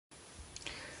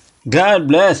God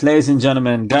bless, ladies and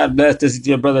gentlemen. God bless. This is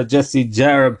your brother Jesse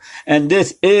Jareb, and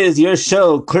this is your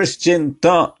show, Christian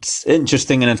Thoughts.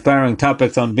 Interesting and inspiring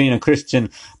topics on being a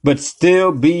Christian, but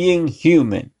still being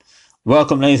human.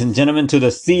 Welcome, ladies and gentlemen, to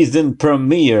the season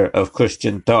premiere of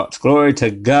Christian Thoughts. Glory to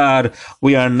God.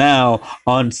 We are now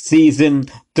on season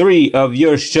 3 of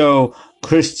your show,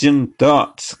 Christian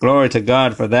Thoughts. Glory to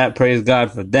God for that. Praise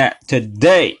God for that.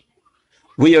 Today,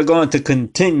 we are going to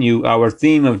continue our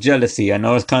theme of jealousy. I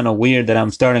know it's kind of weird that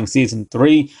I'm starting season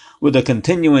 3 with a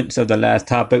continuance of the last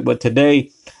topic, but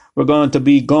today we're going to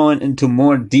be going into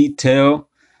more detail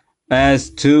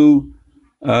as to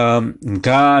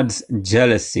God's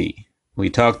jealousy.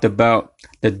 We talked about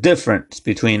the difference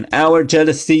between our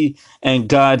jealousy and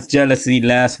God's jealousy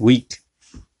last week.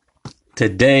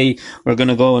 Today we're going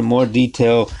to go in more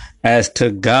detail as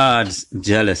to God's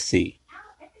jealousy.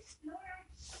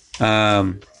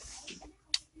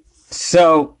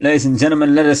 So, ladies and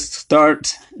gentlemen, let us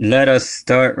start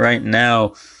right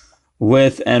now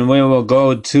with, and we will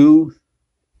go to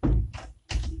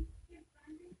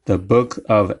the book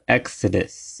of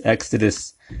Exodus.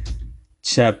 Exodus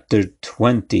chapter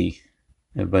 20,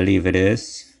 I believe it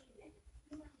is.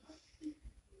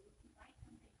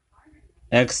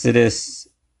 Exodus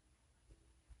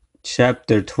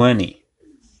chapter 20.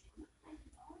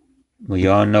 We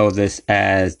all know this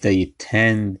as the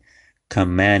 10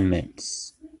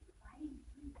 Commandments.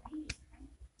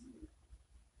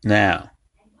 Now,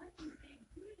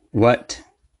 what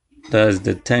does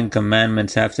the 10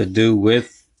 Commandments have to do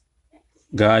with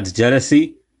God's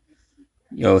jealousy?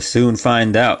 You'll soon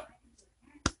find out.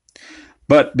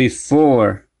 But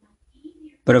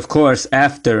of course,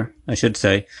 after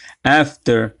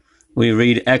we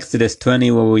read Exodus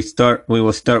 20, we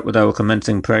will start with our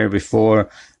commencing prayer before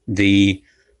the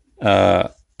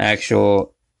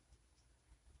actual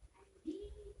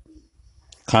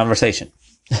conversation.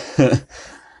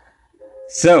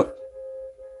 So,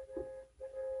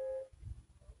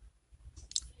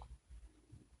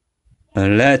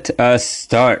 let us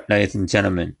start, ladies and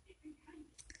gentlemen.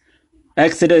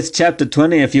 Exodus chapter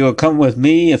 20, if you will come with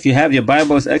me, if you have your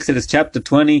Bibles, Exodus chapter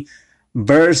 20,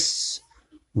 verse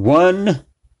 1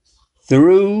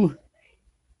 through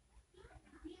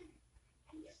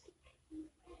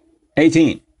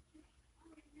 18.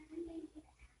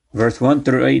 Verse 1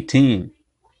 through 18.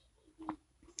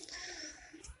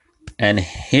 And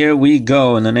here we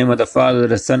go. In the name of the Father,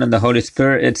 the Son, and the Holy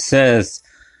Spirit, it says,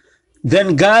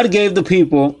 Then God gave the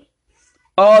people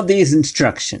all these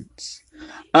instructions.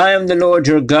 I am the Lord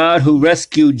your God who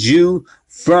rescued you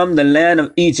from the land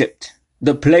of Egypt,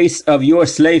 the place of your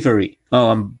slavery.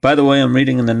 By the way, I'm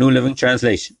reading in the New Living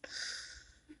Translation.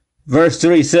 Verse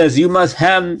 3 says, You must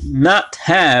not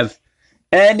have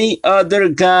any other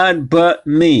God but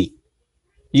me.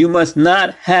 You must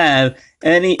not have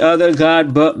any other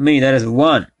God but me. That is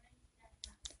 1.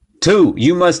 2,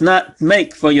 you must not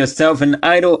make for yourself an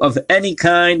idol of any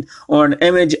kind or an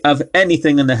image of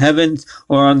anything in the heavens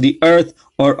or on the earth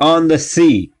or on the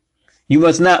sea. You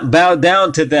must not bow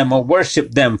down to them or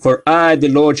worship them, for I, the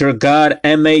Lord your God,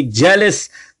 am a jealous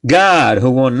God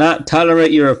who will not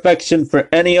tolerate your affection for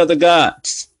any other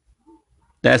gods.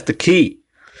 That's the key.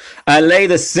 I lay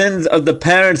the sins of the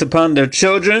parents upon their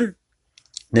children.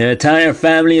 Their entire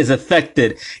family is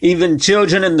affected, even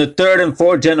children in the 3rd and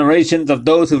 4th generations of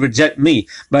those who reject me.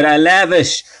 But I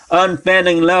lavish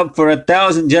unfailing love for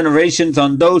 1,000 generations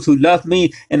on those who love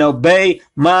me and obey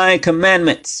my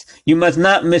commandments. You must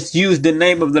not misuse the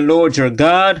name of the Lord your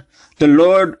God. The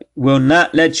Lord will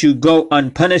not let you go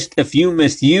unpunished if you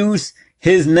misuse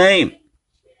his name.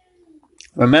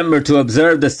 Remember to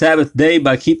observe the Sabbath day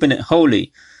by keeping it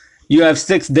holy. You have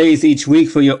 6 days each week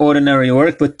for your ordinary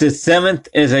work, but the 7th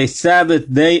is a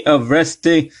Sabbath day of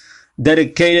resting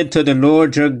dedicated to the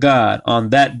Lord your God. On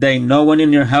that day, no one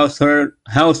in your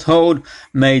household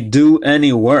may do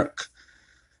any work.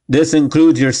 This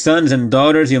includes your sons and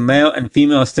daughters, your male and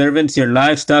female servants, your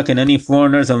livestock, and any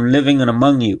foreigners living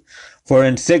among you. For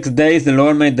in 6 days the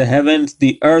Lord made the heavens,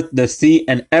 the earth, the sea,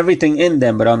 and everything in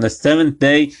them, but on the 7th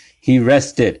day he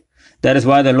rested. That is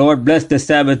why the Lord blessed the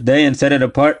Sabbath day and set it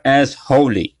apart as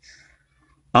holy.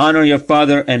 Honor your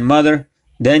father and mother,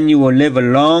 then you will live a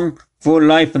long, full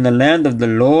life in the land of the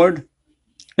Lord,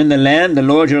 in the land the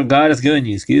Lord your God has given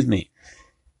you.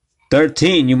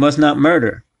 13, you must not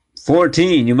murder.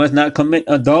 14, you must not commit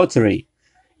adultery.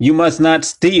 You must not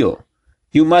steal.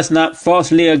 You must not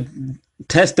falsely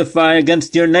testify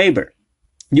against your neighbor.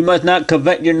 You must not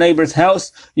covet your neighbor's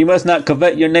house. You must not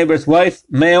covet your neighbor's wife,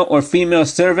 male or female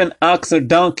servant, ox or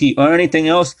donkey, or anything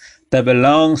else that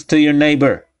belongs to your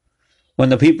neighbor. When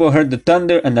the people heard the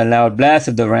thunder and the loud blast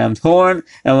of the ram's horn,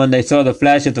 and when they saw the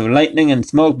flashes of lightning and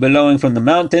smoke billowing from the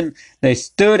mountain, they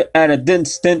stood at a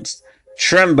distance,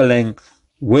 trembling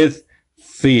with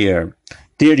fear.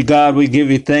 Dear God, we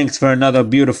give you thanks for another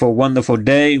beautiful, wonderful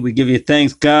day. We give you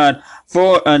thanks, God,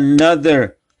 for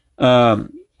another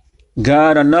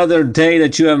another day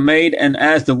that you have made, and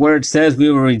as the word says, we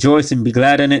will rejoice and be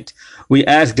glad in it. We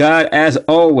ask God, as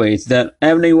always, that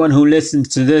anyone who listens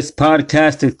to this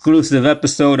podcast exclusive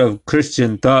episode of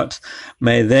Christian Thoughts,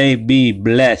 may they be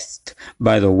blessed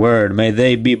by the word. May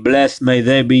they be blessed. May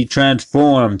they be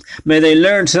transformed. May they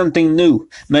learn something new.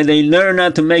 May they learn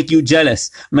not to make you jealous.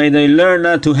 May they learn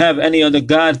not to have any other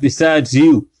gods besides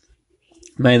you.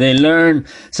 May they learn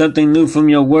something new from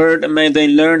your word, and may they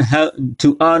learn how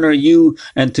to honor you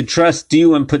and to trust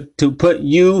you and to put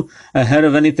you ahead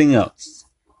of anything else.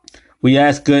 We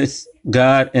ask us,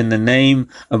 God, in the name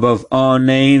above all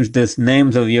names, this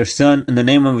names of your Son, in the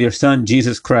name of your Son,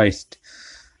 Jesus Christ,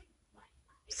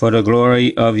 for the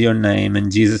glory of your name.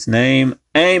 In Jesus' name,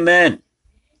 amen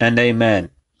and amen.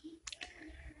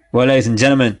 Well, ladies and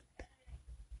gentlemen,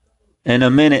 in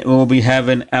a minute, we'll be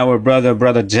having our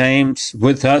Brother James,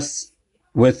 with us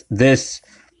with this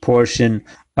portion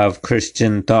of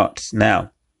Christian Thoughts.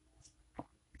 Now,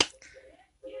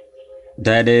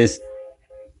 that is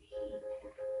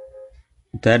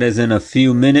in a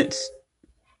few minutes.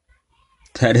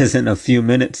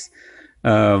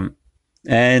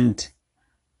 And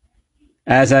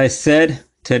as I said,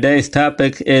 today's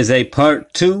topic is a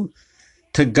part 2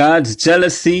 to God's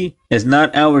jealousy is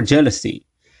not our jealousy.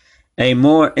 A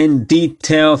more in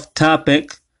detail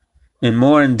topic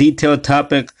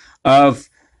of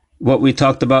what we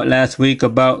talked about last week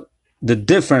about the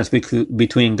difference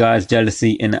between God's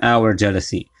jealousy and our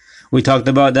jealousy. We talked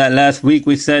about that last week.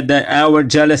 We said that our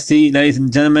jealousy, ladies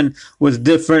and gentlemen, was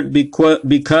different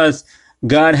because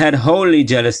God had holy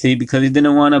jealousy, because he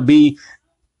didn't want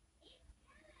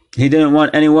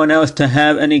anyone else to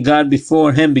have any God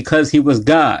before him, because he was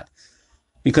God,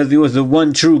 because he was the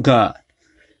one true God.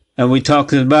 And we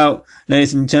talked about,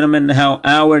 ladies and gentlemen, how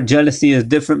our jealousy is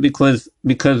different because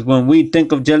when we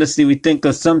think of jealousy, we think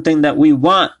of something that we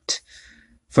want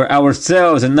for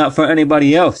ourselves and not for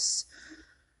anybody else.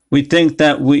 We think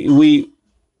that we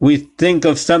think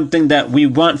of something that we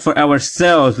want for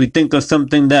ourselves. We think of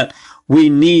something that we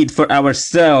need for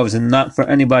ourselves and not for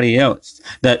anybody else.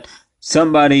 That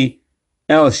somebody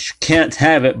else can't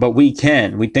have it, but we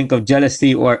can. We think of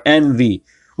jealousy or envy.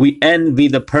 We envy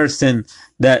the person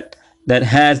that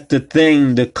has the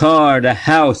thing, the car, the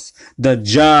house, the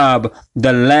job,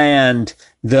 the land,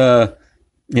 the,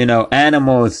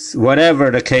 animals,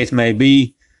 whatever the case may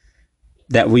be,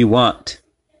 that we want.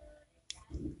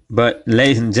 But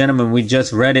ladies and gentlemen, we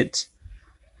just read it.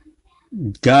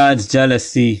 God's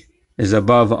jealousy is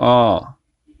above all.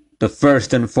 The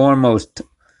first and foremost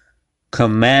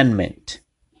commandment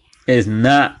is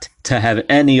not to have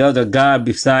any other God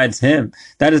besides him.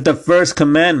 That is the first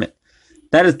commandment.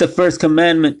 That is the first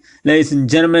commandment, ladies and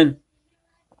gentlemen.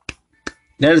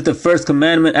 That is the first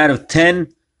commandment out of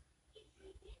 10,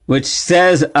 which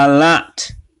says a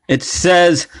lot. It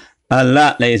says a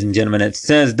lot, ladies and gentlemen. It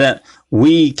says that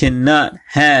we cannot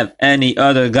have any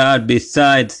other God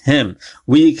besides him.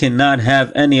 We cannot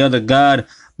have any other God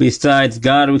besides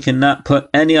God. We cannot put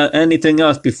anything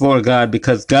else before God,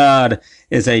 because God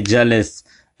is a jealous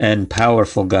and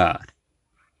powerful God.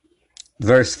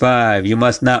 Verse 5, you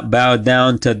must not bow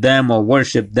down to them or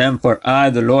worship them, for I,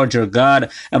 the Lord your God,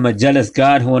 am a jealous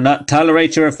God who will not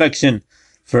tolerate your affection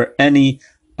for any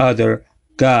other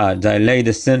gods. I lay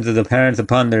the sins of the parents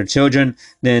upon their children.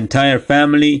 The entire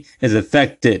family is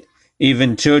affected,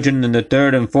 even children in the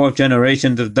 3rd and 4th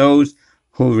generations of those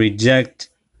who reject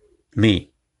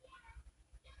me.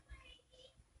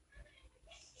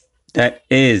 That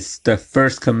is the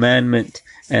first commandment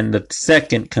and the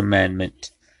second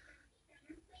commandment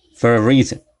for a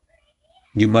reason.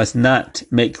 You must not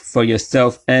make for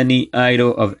yourself any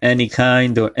idol of any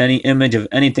kind or any image of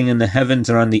anything in the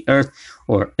heavens or on the earth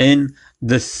or in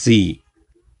the sea.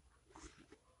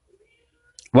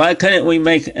 Why can't we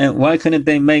make images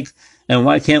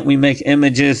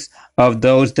of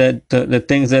those that the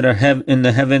things that are in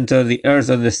the heavens or the earth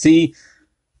or the sea?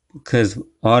 Because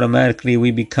automatically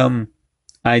we become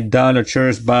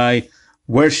idolaters by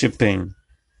worshiping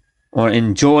or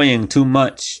enjoying too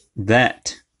much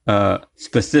that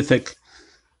specific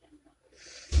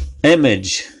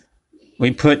image.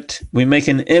 We make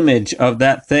an image of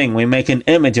that thing. We make an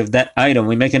image of that item.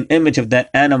 We make an image of that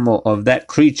animal, of that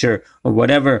creature, or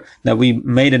whatever that we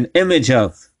made an image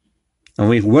of. And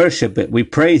we worship it. We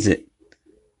praise it.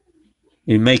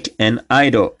 We make an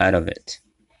idol out of it.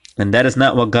 And that is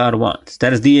not what God wants.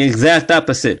 That is the exact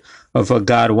opposite of what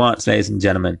God wants, ladies and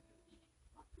gentlemen.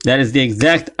 That is the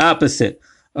exact opposite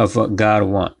of what God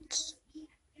wants.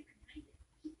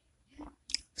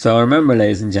 So remember,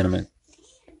 ladies and gentlemen,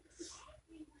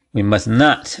 we must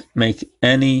not make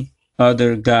any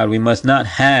other God. We must not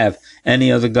have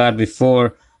any other God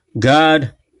before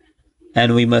God.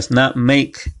 And we must not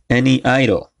make any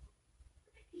idol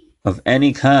of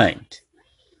any kind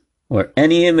or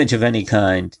any image of any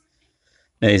kind,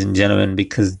 ladies and gentlemen,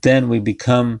 because then we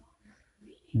become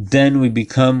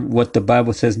what the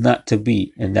Bible says not to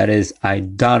be, and that is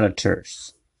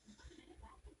idolaters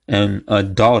and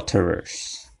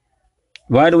adulterers.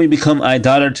 Why do we become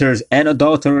idolaters and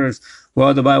adulterers?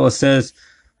 Well, the Bible says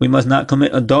we must not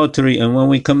commit adultery, and when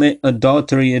we commit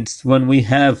adultery, it's when we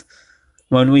have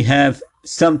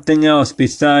something else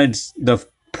besides the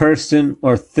person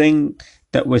or thing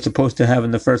that we're supposed to have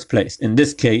in the first place. In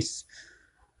this case,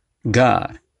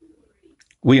 God.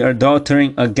 We are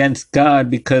adultering against God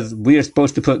because we are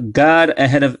supposed to put God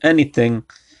ahead of anything,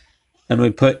 and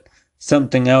we put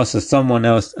something else or someone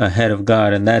else ahead of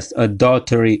God, and that's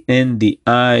adultery in the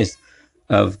eyes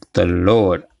of the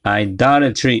Lord.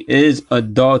 Idolatry is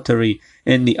adultery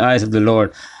in the eyes of the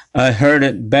Lord. I heard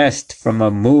it best from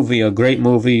a great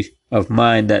movie of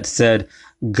mine that said,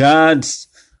 God's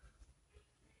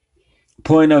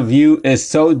point of view is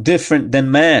so different than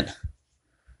man.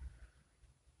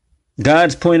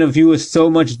 God's point of view is so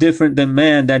much different than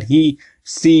man that he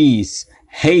sees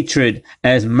hatred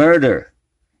as murder,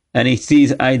 and he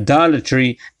sees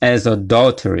idolatry as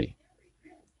adultery,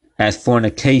 as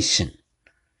fornication.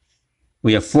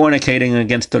 We are fornicating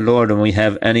against the Lord when we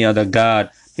have any other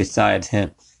God besides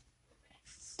him.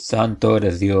 Santo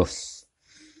de Dios.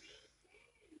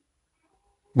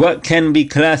 What can be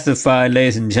classified,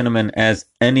 ladies and gentlemen, as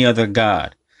any other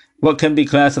God? What can be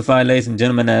classified, ladies and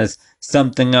gentlemen, as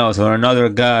something else or another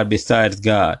God besides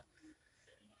God?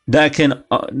 That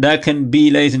can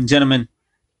be, ladies and gentlemen,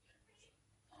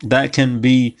 that can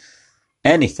be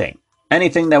anything.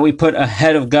 Anything that we put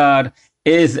ahead of God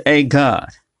is a God.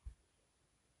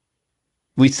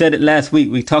 We said it last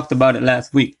week. We talked about it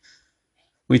last week.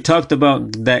 We talked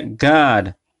about that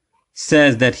God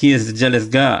says that he is a jealous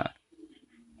God.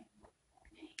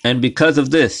 And because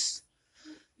of this,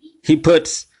 he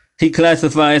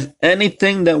classifies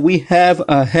anything that we have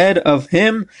ahead of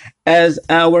him as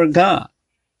our God,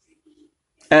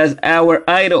 as our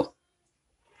idol.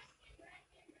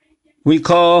 We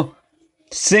call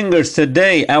singers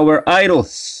today our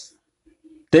idols.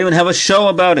 They even have a show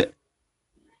about it.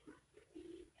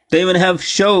 They even have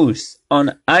shows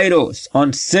on idols,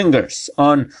 on singers,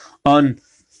 on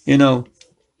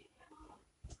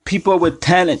people with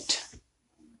talent.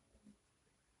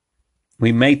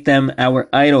 We make them our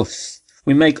idols.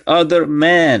 We make other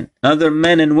men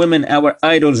and women our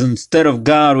idols instead of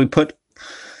God. We put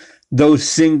those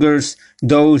singers,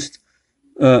 those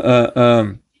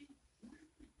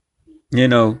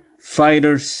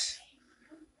fighters,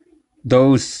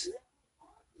 those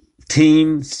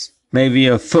teams, maybe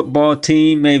a football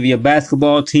team, maybe a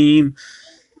basketball team.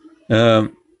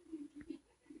 Let's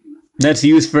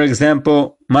use, for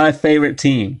example, my favorite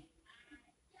team.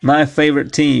 My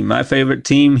favorite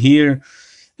team here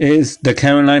is the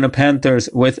Carolina Panthers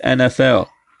with NFL.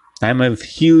 I'm a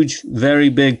huge, very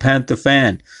big Panther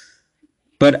fan.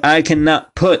 But I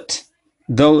cannot put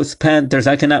those Panthers,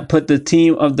 I cannot put the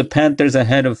team of the Panthers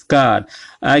ahead of God.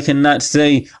 I cannot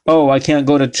say, oh, I can't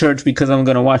go to church because I'm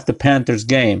going to watch the Panthers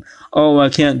game. Oh, I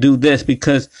can't do this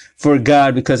because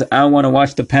I want to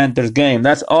watch the Panthers game.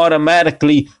 That's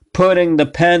automatically putting the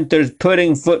Panthers,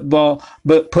 putting football,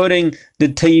 but putting the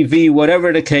TV,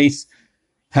 whatever the case,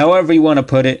 however you want to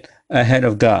put it, ahead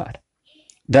of God.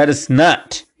 That is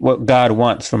not what God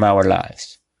wants from our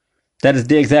lives. That is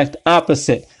the exact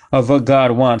opposite of what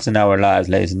God wants in our lives,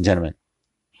 ladies and gentlemen.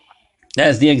 That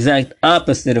is the exact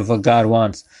opposite of what God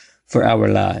wants for our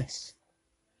lives.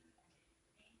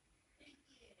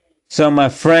 So, my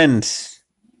friends,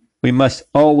 we must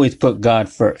always put God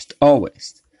first.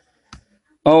 Always.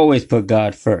 Always put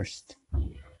God first.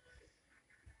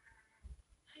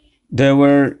 There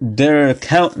are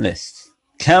countless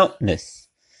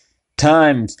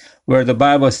times where the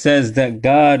Bible says that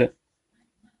God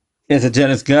is a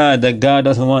jealous God, that God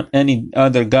doesn't want any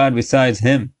other God besides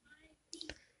him.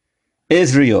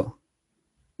 Israel.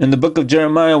 In the book of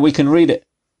Jeremiah, we can read it.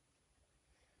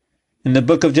 In the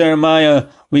book of Jeremiah,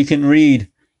 we can read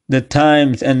the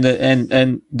times and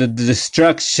the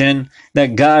destruction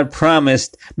that God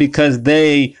promised because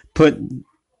they put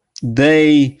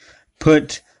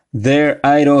their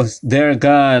idols, their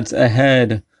gods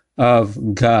ahead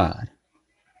of God.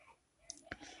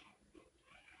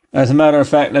 As a matter of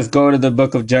fact, let's go to the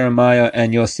book of Jeremiah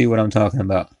and you'll see what I'm talking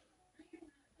about.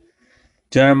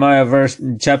 Jeremiah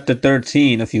chapter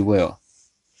 13, if you will.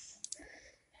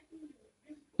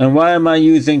 And why am I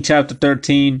using chapter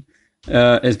 13?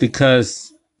 Is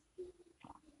because,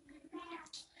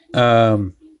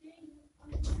 well,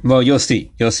 you'll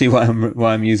see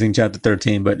why I'm using chapter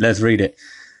 13, but let's read it.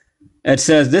 It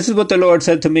says, "This is what the Lord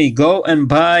said to me, go and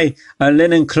buy a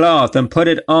linen cloth and put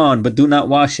it on, but do not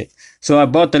wash it. So I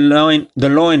bought the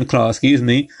loin cloth,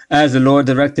 as the Lord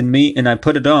directed me, and I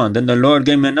put it on. Then the Lord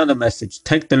gave me another message.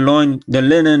 Take the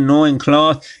linen loin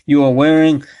cloth you are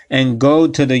wearing and go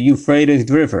to the Euphrates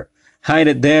River. Hide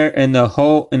it there in the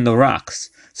hole in the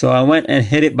rocks. So I went and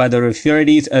hid it by the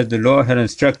Euphrates as the Lord had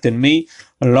instructed me.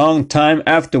 A long time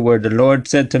afterward, the Lord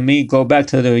said to me, go back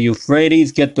to the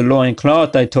Euphrates, get the loin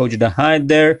cloth I told you to hide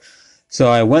there. So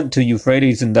I went to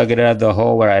Euphrates and dug it out of the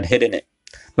hole where I'd hidden it.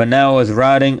 But now it was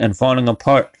rotting and falling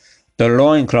apart. The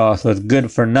loincloth was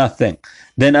good for nothing.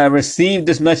 Then I received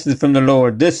this message from the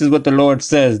Lord. This is what the Lord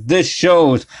says. This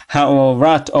shows how I will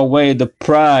rot away the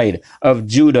pride of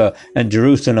Judah and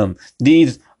Jerusalem.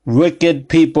 These wicked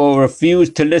people refuse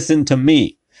to listen to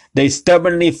me. They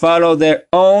stubbornly follow their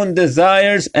own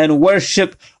desires and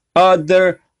worship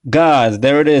other gods.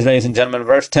 There it is, ladies and gentlemen,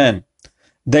 verse 10.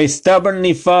 They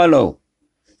stubbornly follow.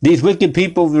 These wicked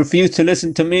people refuse to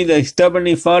listen to me. They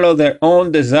stubbornly follow their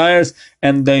own desires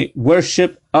and they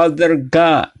worship other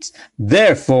gods.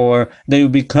 Therefore, they will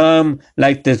become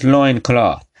like this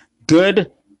loincloth,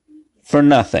 good for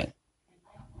nothing.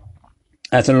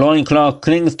 As a loincloth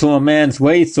clings to a man's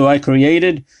waist, so I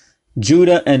created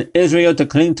Judah and Israel to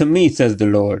cling to me, says the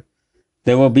Lord.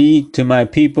 They will be to my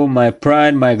people my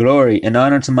pride, my glory, and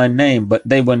honor to my name, but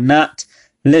they will not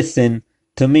listen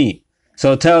to me.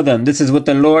 So tell them, this is what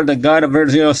the Lord, the God of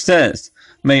Israel, says.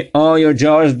 May all your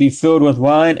jars be filled with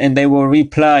wine, and they will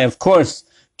reply, of course,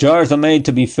 jars are made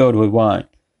to be filled with wine.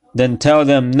 Then tell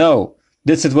them, no,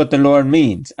 this is what the Lord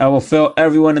means. I will fill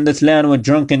everyone in this land with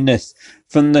drunkenness,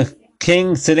 from the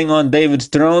king sitting on David's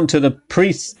throne to the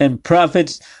priests and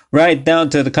prophets, right down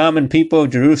to the common people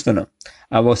of Jerusalem.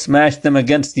 I will smash them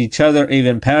against each other,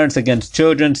 even parents against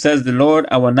children, says the Lord.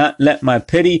 I will not let my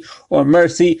pity or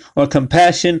mercy or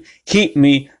compassion keep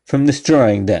me from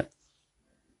destroying them.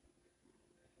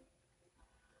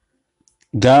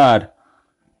 God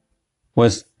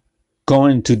was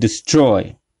going to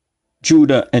destroy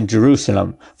Judah and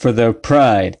Jerusalem for their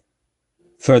pride,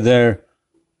 for their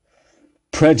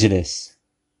prejudice,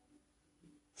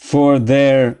 for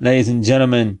their, ladies and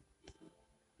gentlemen,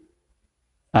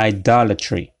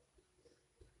 idolatry,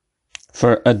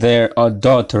 for their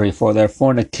adultery, for their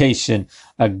fornication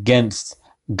against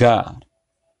God.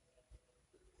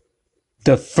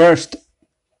 The first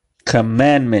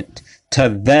commandment to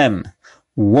them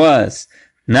was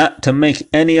not to make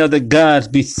any other gods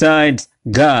besides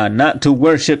God, not to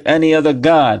worship any other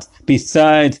gods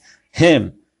besides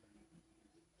Him.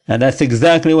 And that's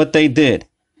exactly what they did.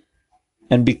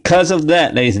 And because of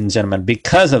that, ladies and gentlemen,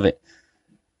 because of it,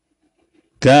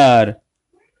 God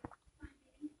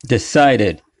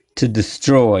decided to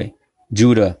destroy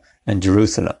Judah and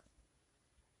Jerusalem.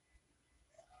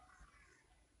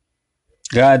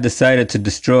 God decided to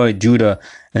destroy Judah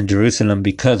and Jerusalem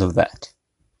because of that.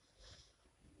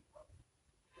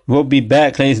 We'll be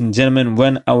back, ladies and gentlemen,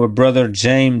 when our brother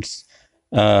James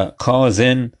calls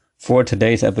in for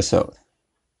today's episode.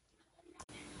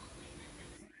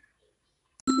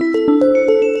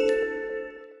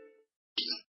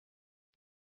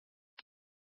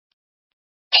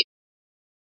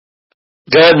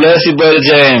 God bless you, Brother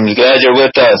James. Glad you're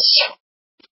with us.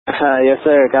 Yes,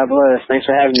 sir. God bless. Thanks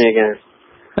for having me again.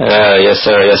 Yes,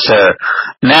 sir. Yes, sir.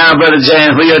 Now, Brother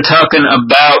James, we are talking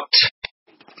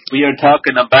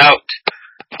about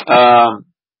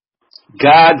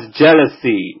God's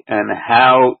jealousy and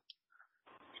how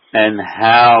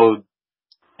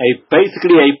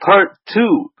basically a part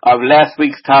 2 of last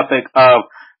week's topic of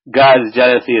God's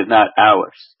jealousy is not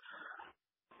ours.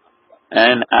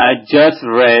 And I just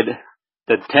read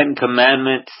the 10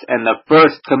 commandments, and the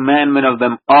first commandment of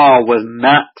them all was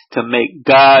not to make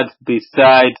gods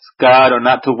besides God, or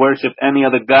not to worship any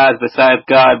other gods besides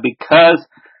God, because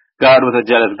God was a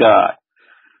jealous God.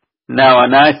 Now,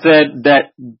 and I said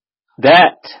that,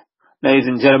 ladies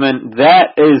and gentlemen,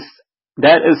 that is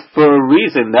for a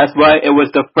reason. That's why it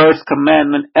was the first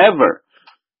commandment ever.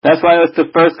 That's why it was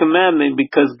the first commandment,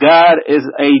 because God is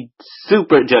a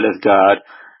super jealous God.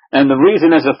 And the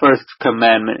reason it's the first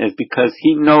commandment is because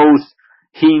He knows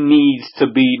He needs to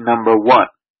be number one.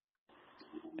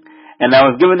 And I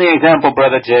was giving the example,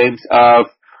 Brother James, of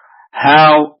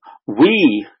how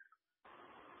I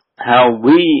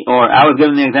was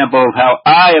giving the example of how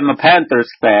I am a Panthers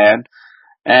fan,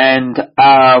 and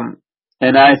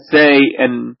I say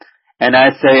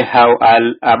how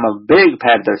I'm a big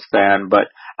Panthers fan, but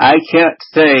I can't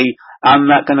say I'm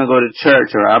not going to go to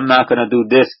church, or I'm not going to do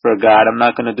this for God, I'm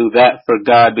not going to do that for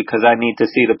God because I need to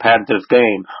see the Panthers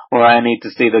game, or I need to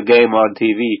see the game on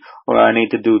TV, or I need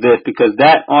to do this, because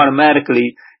that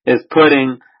automatically is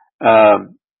putting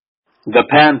the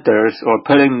Panthers, or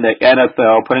putting the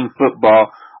NFL, putting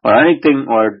football, or anything,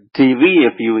 or TV,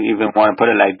 if you even want to put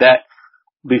it like that,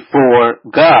 before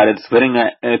God. It's putting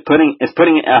it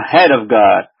ahead of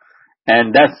God,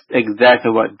 and that's exactly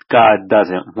what God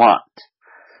doesn't want.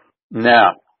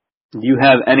 Now, do you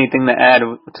have anything to add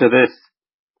to this?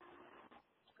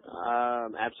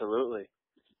 Absolutely.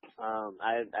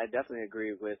 I definitely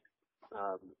agree with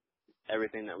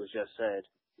everything that was just said.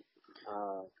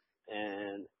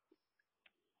 And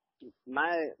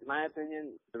my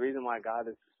opinion, the reason why God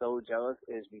is so jealous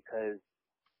is because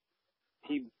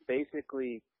He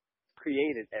basically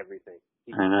created everything.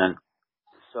 Amen.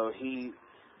 So he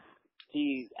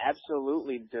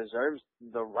absolutely deserves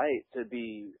the right to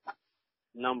be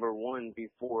number one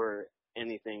before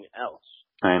anything else.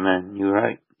 Amen. You're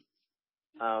right.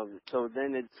 So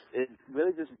then it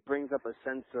really just brings up a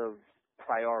sense of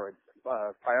prioritizing.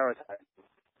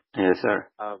 Yes, sir.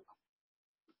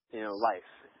 Life.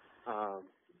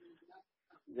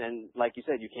 And like you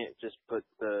said, you can't just put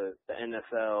the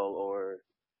NFL or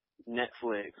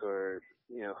Netflix or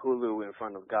Hulu in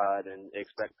front of God and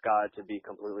expect God to be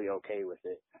completely okay with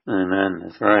it. Amen.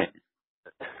 That's right.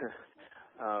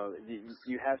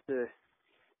 You have to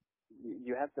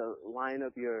line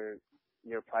up your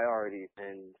priorities,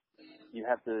 and you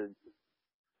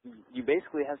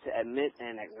basically have to admit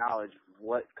and acknowledge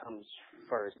what comes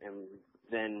first, and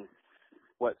then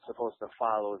what's supposed to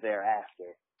follow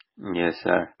thereafter. Yes,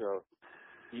 sir. So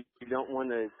you don't want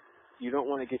to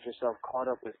get yourself caught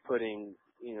up with putting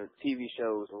TV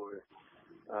shows or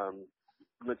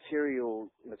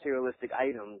materialistic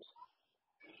items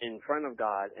in front of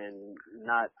God and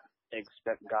not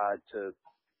expect God to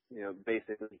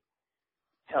basically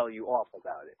tell you off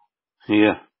about it.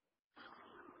 Yeah.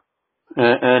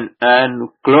 And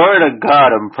glory to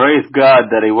God, and praise God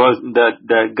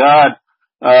that God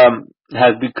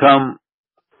has become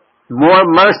more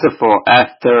merciful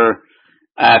after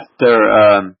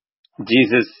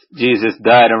Jesus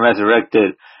died and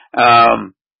resurrected.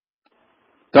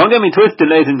 Don't get me twisted,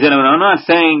 ladies and gentlemen. I'm not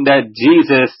saying that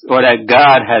Jesus or that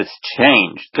God has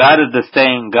changed. God is the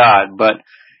same God, but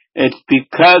it's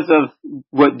because of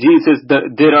what Jesus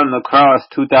did on the cross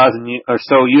 2,000 or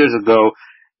so years ago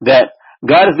that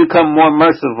God has become more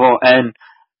merciful, and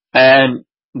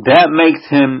that makes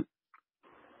him,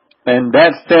 and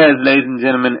that says, ladies and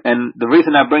gentlemen, and the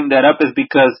reason I bring that up is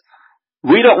because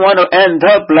we don't want to end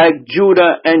up like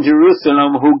Judah and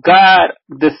Jerusalem, who God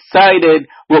decided,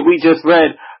 what we just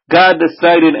read, God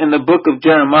decided in the book of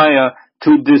Jeremiah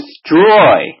to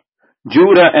destroy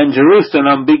Judah and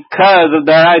Jerusalem because of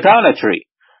their idolatry,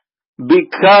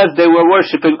 because they were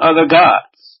worshiping other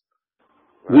gods.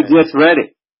 Right. We just read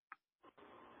it.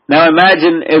 Now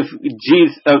imagine if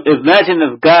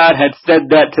God had said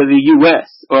that to the U.S.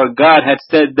 or God had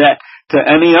said that to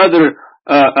any other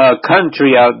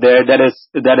country out there that is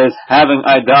having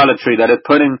idolatry, that is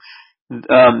putting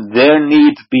their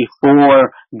needs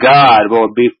before God, or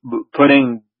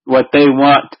putting what they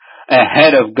want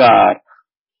ahead of God.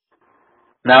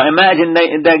 Now imagine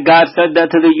that God said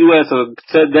that to the U.S. or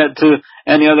said that to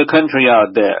any other country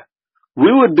out there. We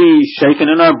would be shaking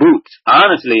in our boots.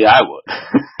 Honestly, I would.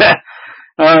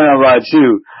 I don't know about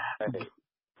you.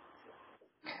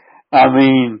 I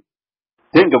mean,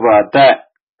 think about that.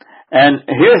 And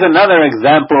here's another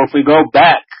example. If we go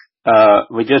back,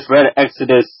 we just read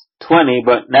Exodus 20,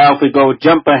 but now if we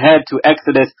jump ahead to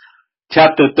Exodus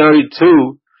chapter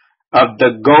 32 of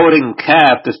the golden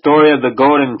calf, the story of the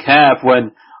golden calf,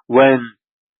 when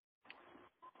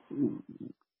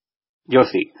you'll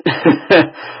see.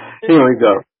 Here we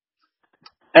go.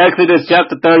 Exodus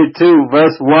chapter 32,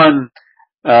 verse 1,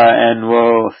 and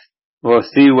we'll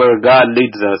see where God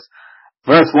leads us.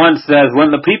 Verse 1 says,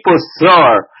 when the people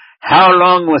saw how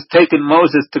long was taking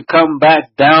Moses to come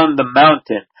back down the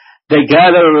mountain, they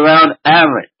gathered around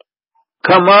Aaron.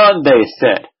 Come on, they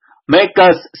said, make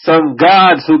us some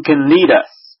gods who can lead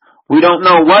us. We don't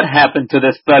know what happened to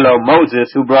this fellow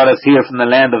Moses who brought us here from the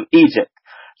land of Egypt.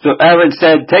 So Aaron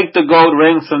said, take the gold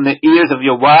rings from the ears of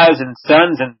your wives and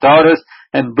sons and daughters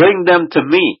and bring them to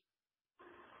me.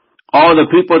 All the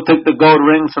people took the gold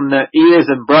rings from their ears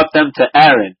and brought them to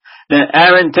Aaron. Then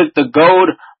Aaron took the gold,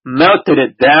 melted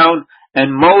it down,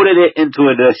 and molded it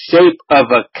into the shape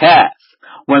of a calf.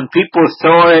 When people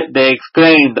saw it, they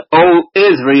exclaimed, "O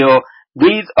Israel,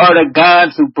 these are the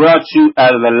gods who brought you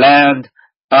out of the land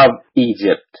of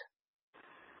Egypt."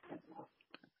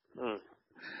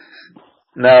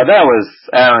 Now that was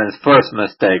Aaron's first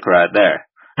mistake right there.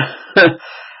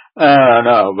 I don't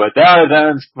know, but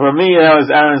for me, that was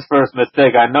Aaron's first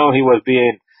mistake. I know he was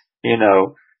being,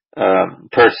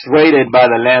 persuaded by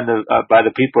by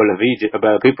the people of Egypt,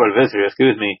 by the people of Israel,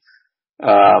 excuse me.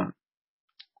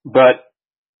 But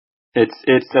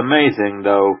it's amazing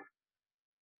though.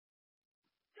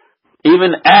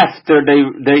 Even after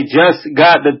they just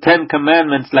got the 10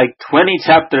 Commandments like 20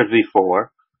 chapters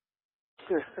before,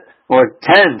 or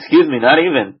 10, not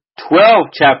even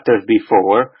 12 chapters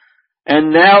before,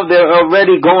 and now they're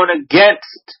already going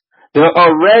against the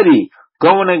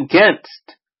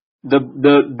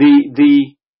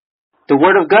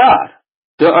word of God.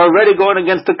 They're already going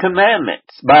against the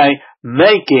commandments by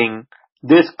making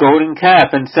this golden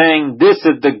calf and saying this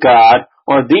is the God,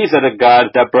 or these are the gods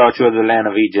that brought you out of the land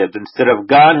of Egypt, instead of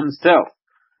God himself.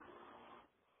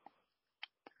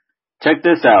 Check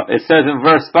this out. It says in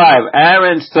verse 5,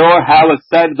 Aaron saw how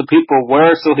excited the people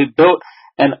were, so he built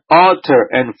an altar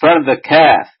in front of the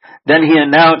calf. Then he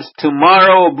announced,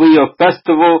 "Tomorrow will be a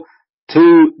festival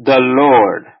to the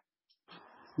Lord."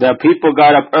 The people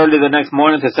got up early the next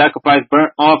morning to sacrifice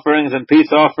burnt offerings and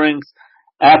peace offerings.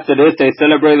 After this, they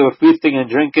celebrated with feasting and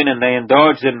drinking, and they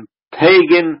indulged in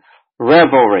pagan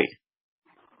revelry.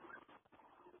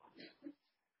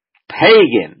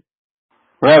 Pagan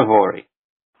revelry.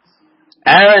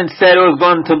 Aaron said it was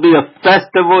going to be a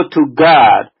festival to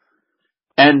God,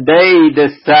 and they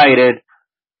decided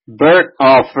burnt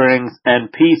offerings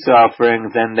and peace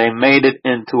offerings, and they made it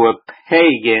into a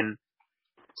pagan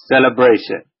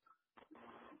celebration.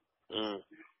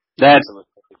 That's,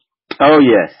 oh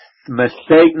yes,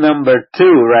 mistake number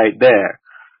 2 right there.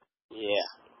 Yeah.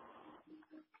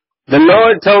 The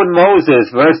Lord told Moses,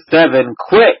 verse 7,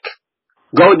 "Quick,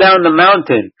 go down the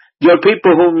mountain. Your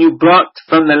people whom you brought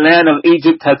from the land of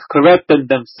Egypt have corrected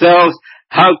themselves.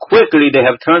 How quickly they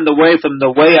have turned away from the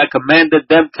way I commanded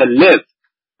them to live.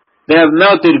 They have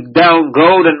melted down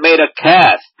gold and made a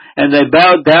calf, and they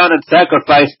bowed down and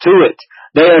sacrificed to it.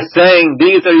 They are saying,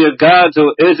 'These are your gods,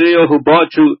 O Israel, who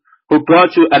brought you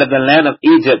out of the land of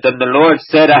Egypt.' And the Lord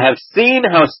said, 'I have seen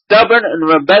how stubborn and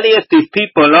rebellious these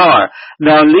people are.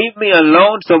 Now leave me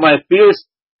alone so my fierce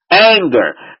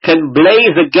anger can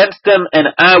blaze against them,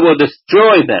 and I will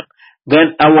destroy them.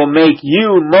 Then I will make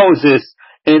you, Moses,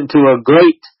 into a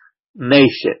great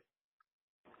nation.'"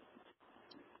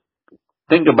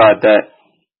 Think about that.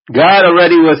 God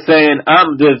already was saying,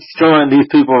 "I'm destroying these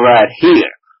people right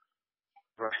here."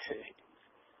 Right.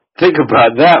 Think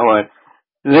about that one.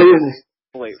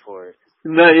 Wait for it.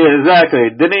 No, yeah, exactly.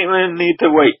 Didn't even need to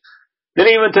wait.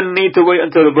 Didn't even need to wait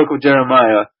until the book of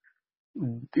Jeremiah.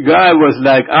 God was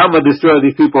like, "I'm going to destroy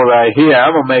these people right here.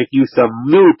 I'm going to make you some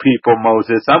new people,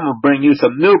 Moses. I'm going to bring you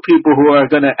some new people who are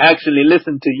going to actually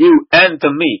listen to you and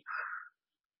to me."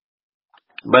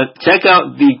 But check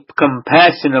out the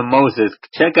compassion of Moses.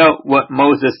 Check out what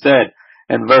Moses said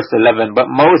in verse 11. "But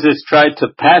Moses tried to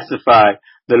pacify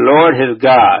the Lord his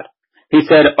God. He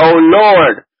said, 'O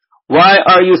Lord, why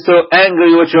are you so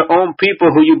angry with your own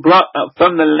people who you brought up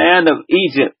from the land of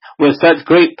Egypt with such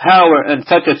great power and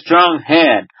such a strong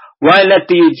hand? Why let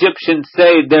the Egyptians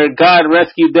say their God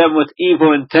rescued them with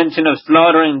evil intention of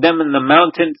slaughtering them in the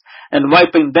mountains and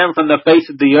wiping them from the face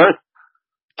of the earth?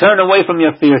 Turn away from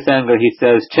your fierce anger,' he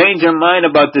says. 'Change your mind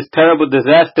about this terrible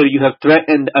disaster you have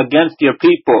threatened against your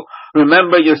people.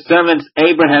 Remember your servants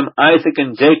Abraham, Isaac,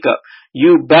 and Jacob.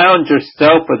 You bound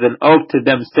yourself with an oath to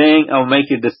them, saying, I'll make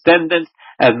your descendants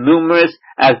as numerous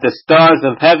as the stars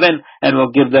of heaven, and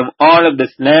will give them all of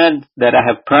this land that I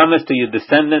have promised to your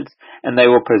descendants, and they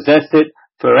will possess it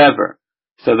forever.'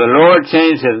 So the Lord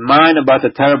changed his mind about the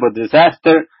terrible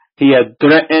disaster he had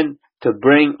threatened to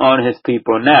bring on his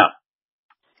people. Now,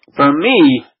 for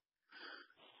me,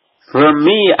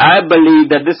 I believe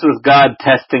that this was God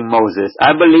testing Moses.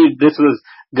 I believe this was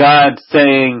God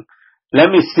saying, let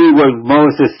me see what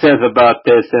Moses says about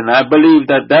this. And I believe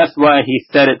that that's why he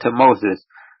said it to Moses.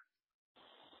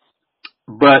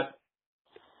 But,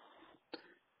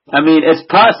 I mean, it's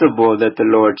possible that the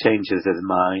Lord changes his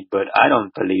mind, but I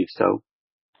don't believe so.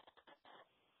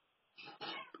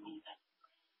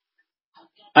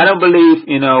 I don't believe,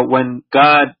 when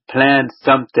God plans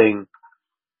something,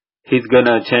 he's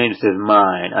gonna change his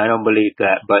mind. I don't believe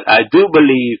that. But I do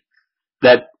believe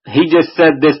that he just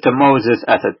said this to Moses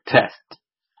as a test.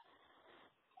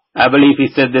 I believe he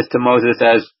said this to Moses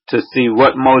as to see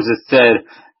what Moses said,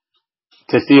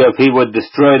 to see if he would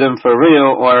destroy them for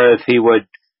real or if he would,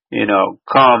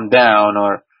 calm down,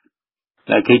 or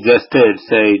like he just did,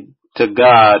 say to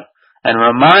God and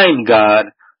remind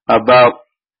God about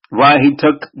why he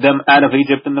took them out of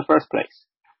Egypt in the first place.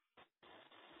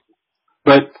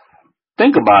 But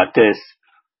think about this.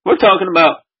 We're talking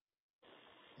about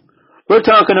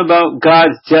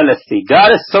God's jealousy.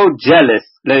 God is so jealous,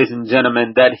 ladies and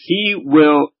gentlemen, that he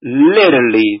will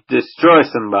literally destroy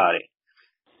somebody.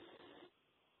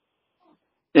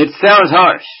 It sounds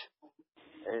harsh.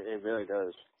 It really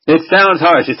does. It sounds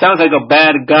harsh. It sounds like a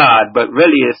bad God, but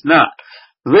really it's not.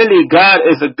 Really, God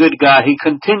is a good God. He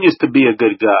continues to be a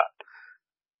good God.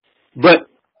 But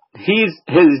his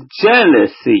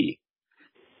jealousy,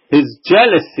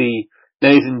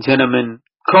 ladies and gentlemen,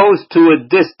 goes to a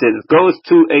distance.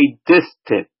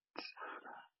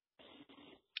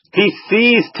 He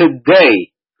sees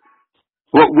today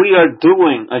what we are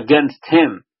doing against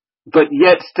him, but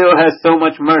yet still has so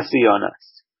much mercy on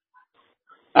us.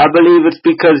 I believe it's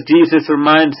because Jesus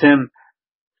reminds him,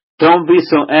 don't be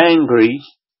so angry,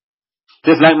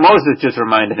 just like Moses just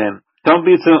reminded him. Don't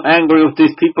be so angry with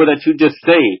these people that you just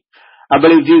saved. I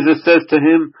believe Jesus says to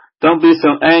him, don't be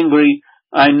so angry.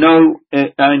 I know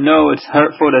it's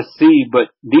hurtful to see,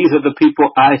 but these are the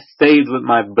people I saved with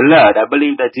my blood. I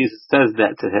believe that Jesus says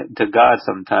that to God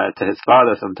sometimes, to his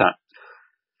Father sometimes.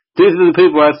 These are the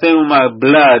people I saved with my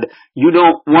blood. You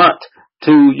don't want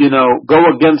to, go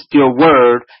against your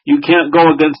word. You can't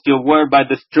go against your word by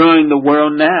destroying the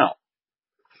world now.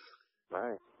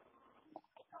 Right.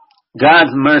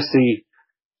 God's mercy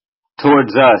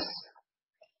towards us,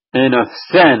 in a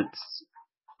sense,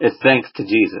 is thanks to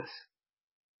Jesus.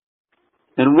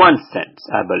 In one sense,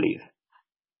 I believe.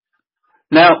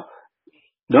 Now,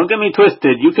 don't get me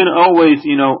twisted. You can always,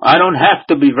 I don't have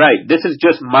to be right. This is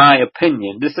just my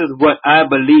opinion. This is what I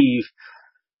believe,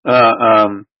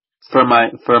 for my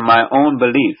own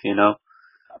belief, You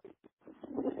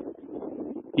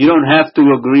don't have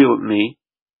to agree with me,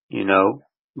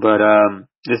 but,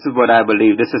 this is what I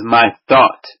believe. This is my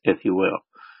thought, if you will.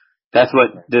 That's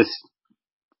what this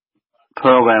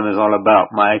program is all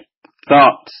about. My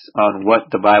thoughts on what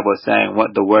the Bible is saying,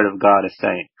 what the Word of God is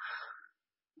saying.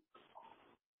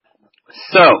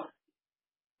 So,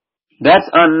 that's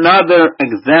another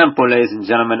example, ladies and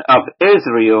gentlemen, of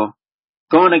Israel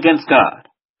going against God.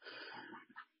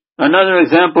 Another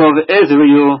example of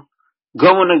Israel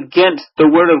going against the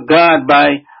Word of God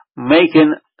by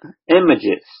making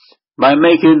images, by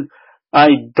making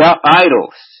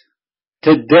idols.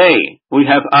 Today, we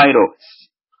have idols.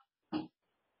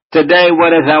 Today,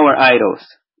 what is our idols?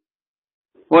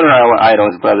 What are our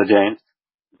idols, Brother James?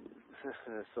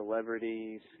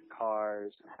 Celebrities,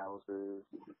 cars, houses.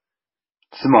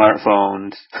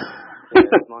 Smartphones.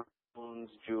 Smartphones,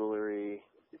 jewelry.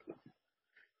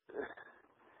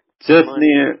 Just money.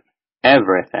 near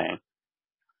everything.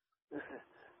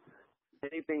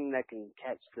 Anything that can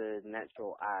catch the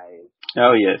natural eye.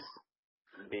 Oh, yes.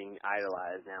 Being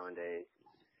idolized nowadays.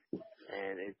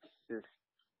 And it's just,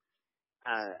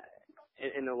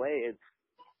 in a way,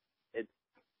 it's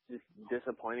just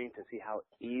disappointing to see how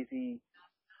easy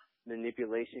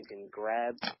manipulation can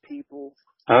grab people.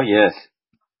 Oh, yes.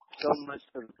 So much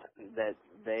that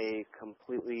they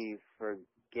completely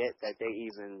forget that they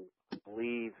even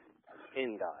believe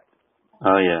in God.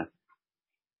 Oh, yeah.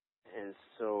 And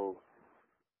so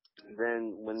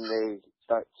then when they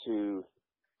start to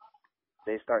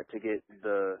get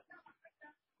the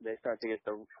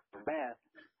wrath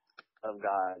of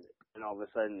God, and all of a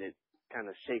sudden it kind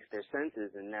of shakes their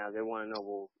senses, and now they want to know,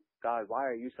 well, God, why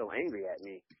are you so angry at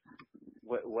me?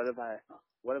 What have I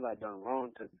done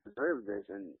wrong to deserve this?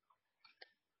 And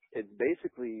it's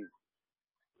basically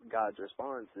God's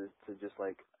response is to just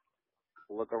like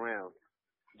look around.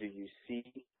 Do you see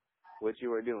what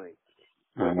you are doing?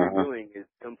 What you're doing is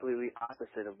completely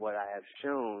opposite of what I have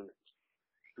shown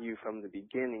you from the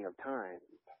beginning of time.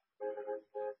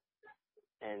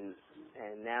 And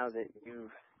now that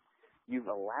you've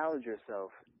allowed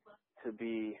yourself to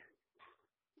be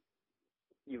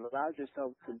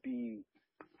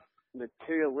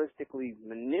materialistically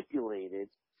manipulated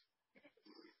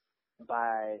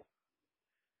by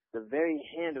the very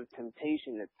hand of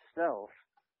temptation itself.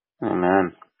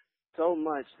 Amen. So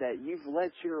much that you've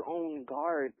let your own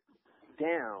guard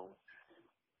down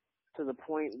to the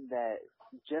point that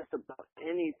just about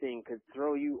anything could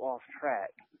throw you off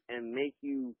track and make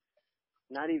you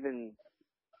not even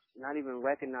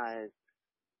recognize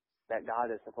that God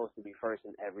is supposed to be first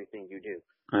in everything you do.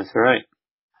 That's right.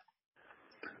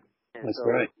 That's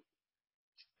right.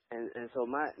 And so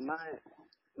my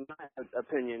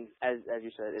opinion, as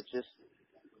you said, it's just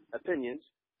opinions,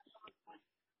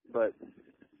 but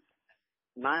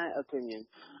my opinion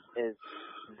is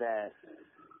that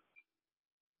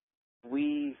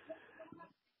we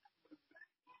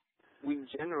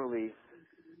generally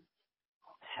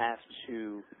have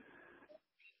to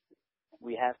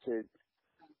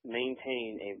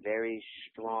maintain a very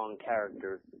strong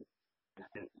character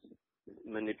against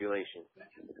manipulation.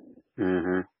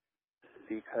 Mm-hmm.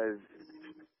 Because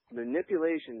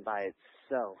manipulation by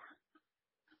itself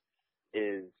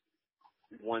is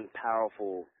one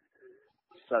powerful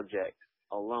subject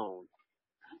alone.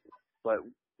 But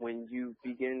when you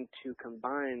begin to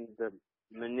combine the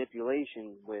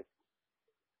manipulation with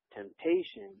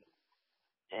temptation,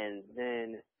 and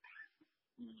then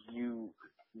you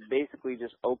basically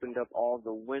just opened up all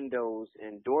the windows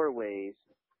and doorways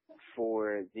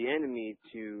for the enemy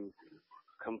to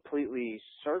completely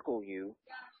circle you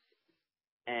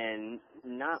and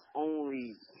not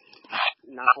only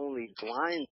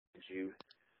blind you,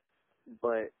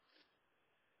 but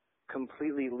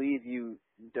completely leave you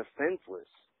defenseless.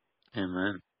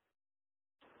 Amen.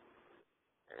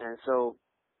 And so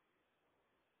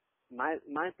my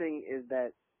thing is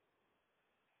that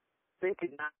think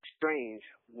it not strange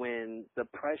when the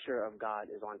pressure of God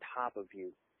is on top of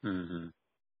you. Mm-hmm.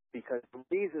 Because the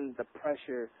reason the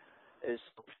pressure is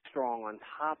so strong on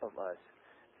top of us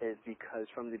is because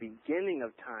from the beginning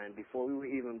of time, before we were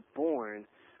even born,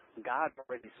 God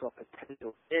already saw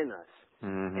potential in us.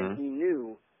 Mm-hmm. And He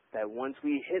knew that once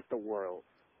we hit the world,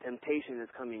 temptation is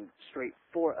coming straight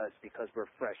for us because we're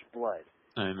fresh blood.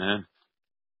 Amen.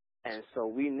 And so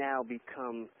we now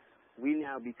become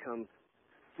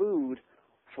food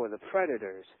for the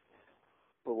predators.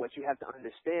 But what you have to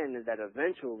understand is that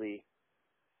eventually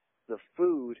the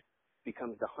food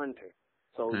becomes the hunter.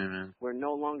 So Amen. we're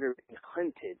no longer being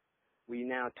hunted. We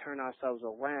now turn ourselves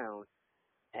around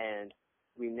and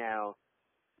we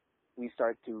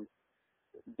start to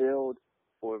build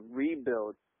or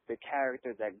rebuild the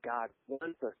character that God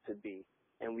wants us to be.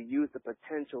 And we use the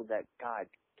potential that God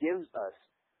gives us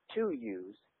to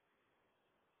use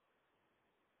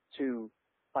to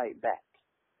fight back.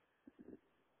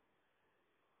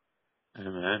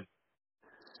 Amen.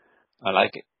 I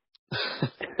like it.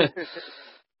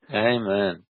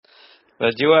 Amen.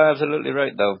 But you are absolutely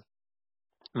right, though.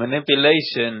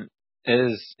 Manipulation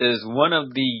is one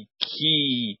of the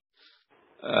key,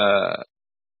 how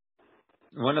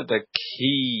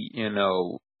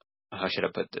should I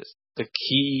put this? The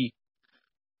key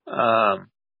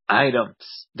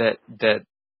items that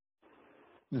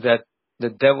the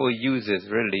devil uses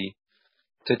really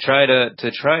to try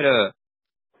to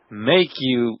make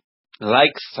you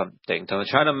like something, to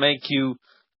try to make you,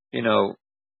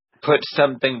 put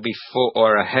something before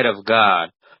or ahead of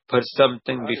God, put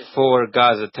something before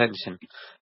God's attention.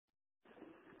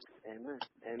 Amen.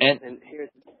 And here,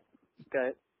 go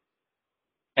ahead.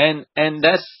 And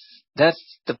that's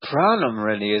the problem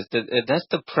really, that's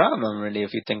the problem really,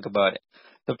 if you think about it.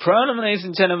 The problem, ladies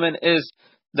and gentlemen, is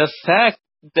the fact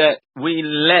that we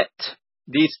let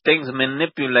these things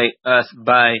manipulate us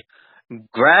by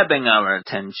grabbing our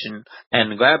attention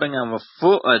and grabbing our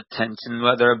full attention,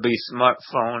 whether it be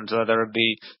smartphones, whether it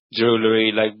be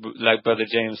jewelry, like Brother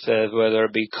James says, whether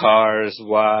it be cars,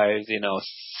 wives,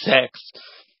 sex.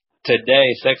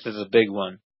 Today, sex is a big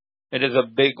one. It is a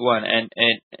big one, and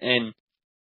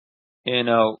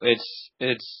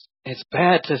it's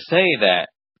bad to say that,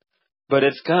 but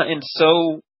it's gotten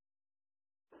so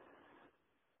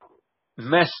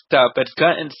messed up. It's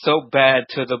gotten so bad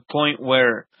to the point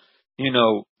where,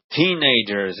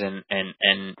 teenagers and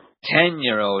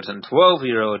 10-year-olds and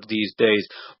 12-year-olds these days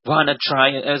want to try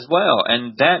it as well,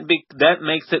 and that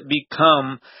makes it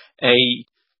become an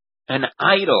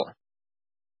idol,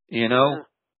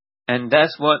 and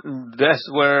that's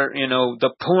where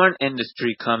the porn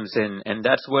industry comes in, and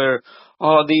that's where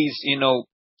all these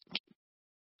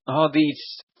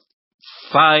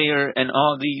fire and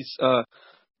all these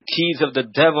keys of the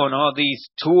devil and all these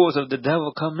tools of the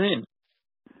devil come in.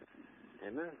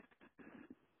 Amen.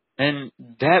 And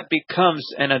that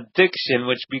becomes an addiction,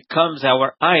 which becomes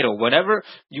our idol. Whatever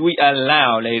we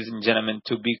allow, ladies and gentlemen,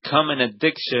 to become an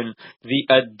addiction, the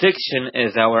addiction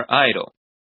is our idol.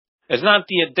 It's not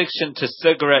the addiction to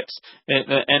cigarettes,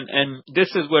 and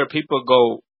this is where people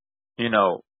go,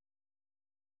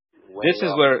 this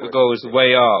is where it goes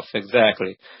way off,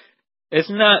 exactly. It's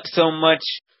not so much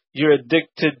you're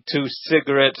addicted to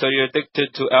cigarettes or you're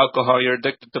addicted to alcohol, you're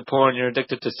addicted to porn, you're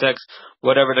addicted to sex,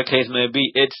 whatever the case may be.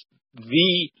 It's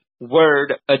the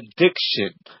word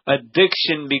addiction.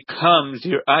 Addiction becomes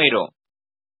your idol.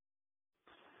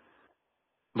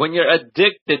 When you're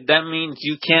addicted, that means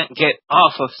you can't get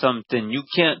off of something. You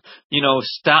can't,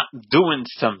 stop doing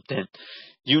something.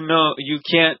 You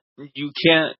can't,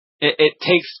 it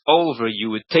takes over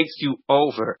you. It takes you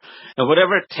over. And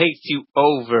whatever takes you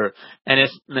over,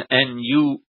 and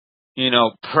you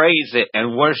praise it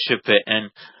and worship it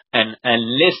and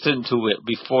listen to it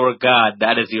before God,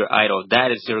 that is your idol.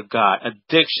 That is your God.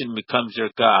 Addiction becomes your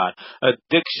God.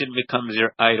 Addiction becomes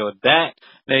your idol. That,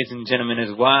 ladies and gentlemen,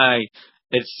 is why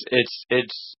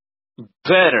it's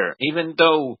better, even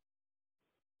though,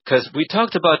 because we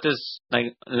talked about this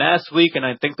like last week and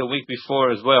I think the week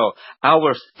before as well.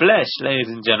 Our flesh, ladies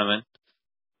and gentlemen,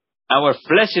 our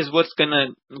flesh is what's going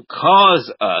to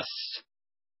cause us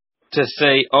to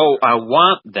say, oh, I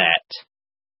want that.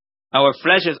 Our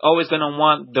flesh is always going to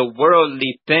want the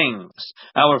worldly things.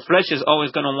 Our flesh is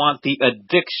always going to want the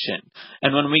addiction.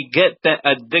 And when we get that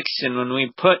addiction, when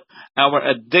we put our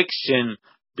addiction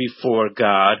before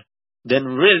God, then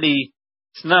really,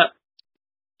 it's not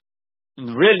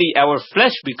really our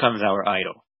flesh becomes our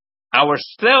idol.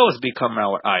 Ourselves become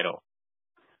our idol.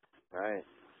 Right.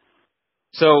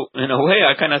 So in a way,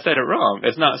 I kind of said it wrong.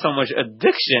 It's not so much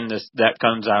addiction that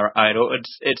becomes our idol.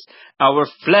 It's our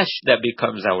flesh that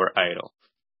becomes our idol.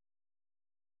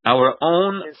 Our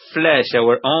own flesh,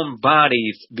 our own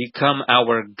bodies become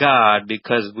our God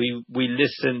because we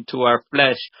listen to our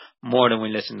flesh more than we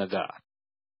listen to God.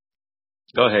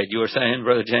 Go ahead. You were saying,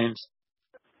 Brother James?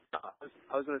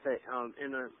 I was going to say,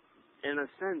 in a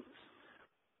sense,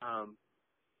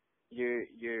 you're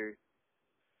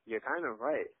kind of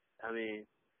right. I mean,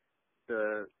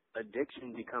 the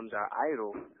addiction becomes our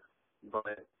idol,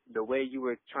 but the way you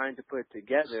were trying to put it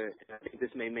together, and I think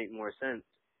this may make more sense,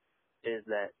 is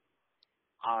that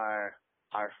our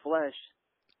flesh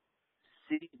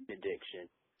sees addiction.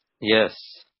 Yes.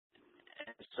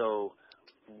 And so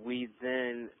we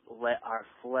then let our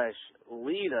flesh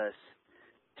lead us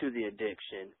to the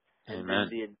addiction. And Amen. then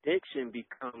the addiction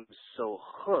becomes so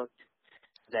hooked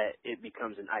that it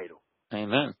becomes an idol.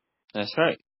 Amen. That's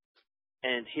right.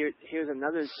 And here's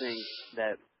another thing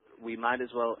that we might as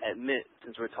well admit,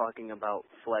 since we're talking about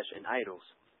flesh and idols.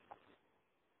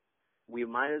 We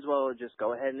might as well just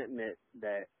go ahead and admit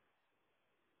that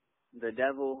the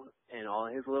devil and all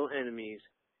his little enemies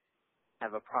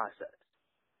have a process.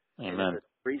 Amen. And it's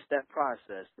a 3-step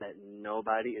process that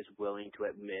nobody is willing to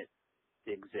admit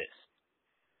exists.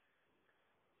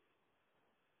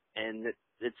 And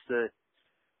it's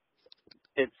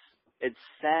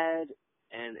sad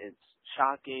and it's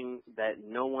shocking that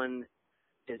no one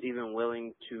is even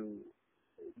willing to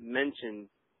mention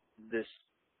this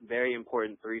very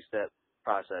important 3-step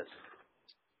process.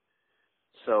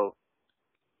 So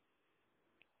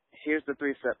here's the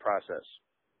 3-step process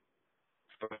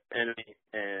for enemy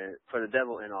and for the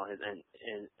devil and all his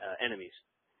enemies.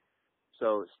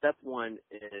 So step 1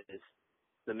 is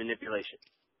the manipulation.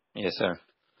 Yes, sir.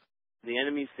 The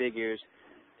enemy figures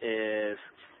if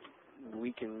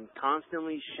we can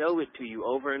constantly show it to you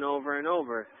over and over and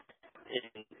over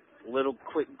in little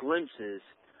quick glimpses,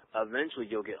 eventually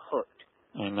you'll get hooked.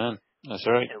 Amen. That's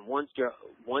right. And once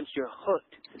you're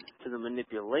hooked to the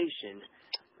manipulation,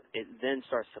 it then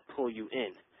starts to pull you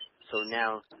in. So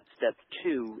now step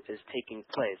 2 is taking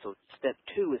place. So step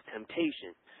 2 is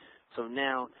temptation. So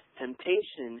now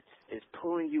temptation is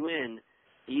pulling you in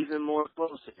even more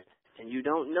closer. And you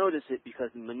don't notice it because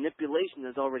manipulation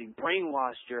has already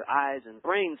brainwashed your eyes and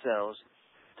brain cells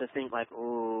to think like,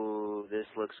 oh, this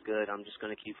looks good. I'm just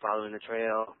going to keep following the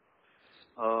trail.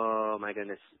 Oh, my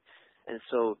goodness. And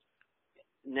so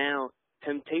now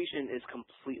temptation is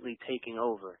completely taking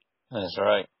over. That's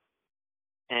right.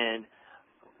 And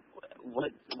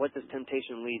what does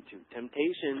temptation lead to?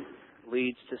 Temptation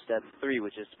leads to step 3,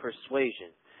 which is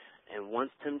persuasion. And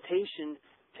once temptation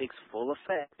takes full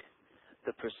effect,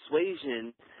 the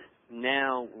persuasion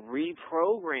now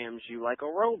reprograms you like a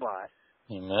robot.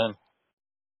 Amen.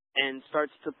 And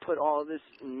starts to put all this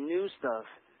new stuff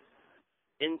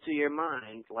into your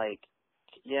mind, like,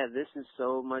 yeah, this is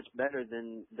so much better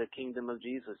than the kingdom of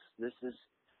Jesus. This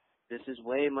is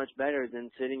way much better than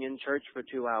sitting in church for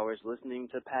 2 hours listening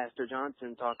to Pastor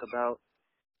Johnson talk about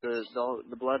the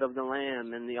blood of the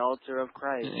Lamb and the altar of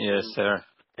Christ. Yes, sir.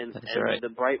 And That's right. the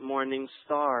bright morning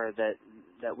star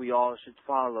that we all should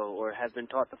follow or have been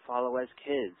taught to follow as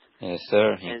kids. Yes,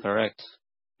 sir. You're correct.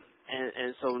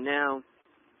 And so now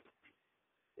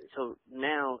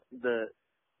the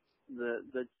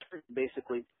church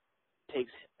basically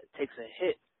takes a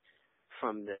hit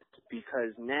from this,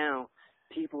 because now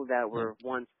people that were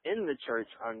once in the church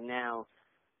are now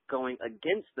going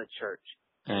against the church.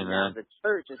 And Amen. now the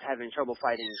church is having trouble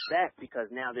fighting back because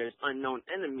now there's unknown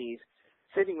enemies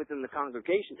sitting within the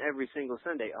congregation every single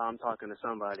Sunday. Oh, I'm talking to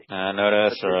somebody. I know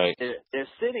that's But right. they're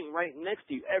sitting right next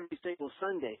to you every single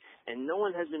Sunday, and no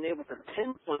one has been able to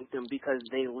pinpoint them because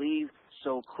they leave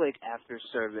so quick after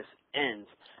service ends.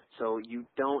 So you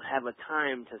don't have a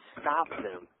time to stop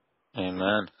them.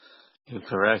 Amen. You're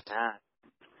correct.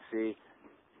 See,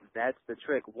 that's the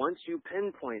trick. Once you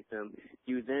pinpoint them,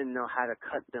 you then know how to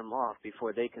cut them off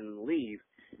before they can leave,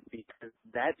 because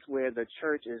that's where the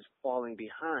church is falling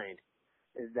behind,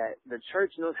 is that the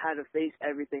church knows how to face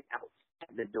everything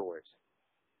outside the doors.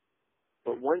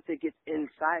 But once it gets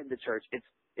inside the church,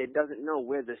 it doesn't know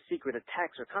where the secret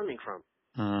attacks are coming from.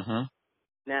 Mm-hmm.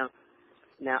 Now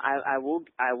I will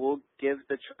give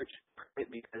the church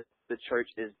credit because the church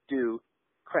is due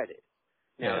credit.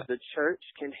 Now, Yeah. the church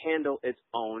can handle its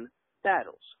own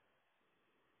battles.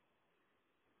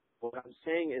 What I'm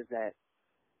saying is that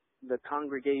the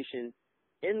congregation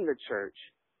in the church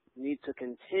needs to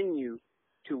continue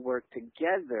to work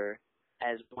together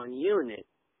as one unit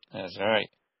That's right.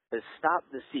 to stop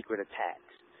the secret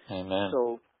attacks. Amen.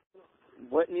 So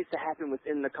what needs to happen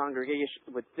within the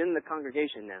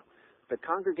congregation now? The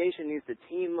congregation needs to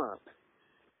team up,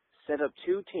 set up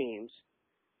 2 teams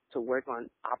to work on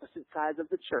opposite sides of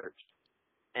the church,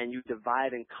 and you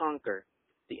divide and conquer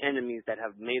the enemies that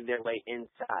have made their way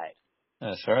inside.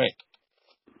 That's right.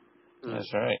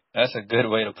 That's right. That's a good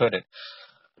way to put it.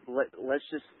 Let's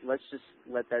just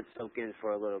let that soak in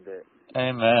for a little bit.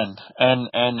 Amen. And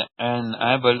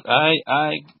I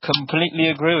completely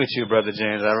agree with you, Brother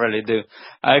James. I really do.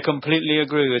 I completely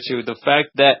agree with you. The fact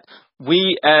that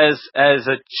we as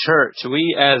a church,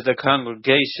 we as the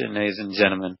congregation, ladies and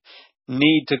gentlemen,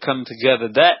 need to come together.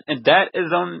 That is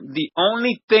the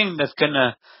only thing that's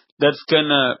gonna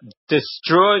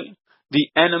destroy the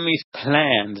enemy's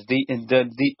plans.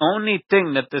 The only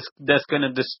thing that's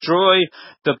gonna destroy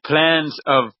the plans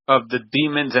of the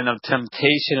demons and of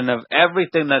temptation and of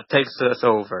everything that takes us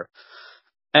over.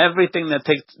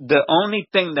 The only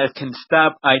thing that can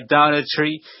stop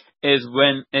idolatry is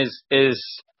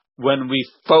when we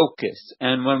focus.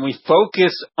 And when we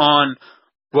focus on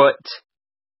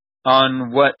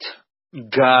what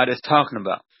God is talking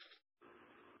about.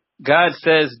 God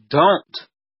says, don't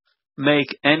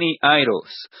make any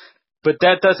idols. But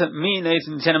that doesn't mean, ladies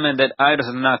and gentlemen, that idols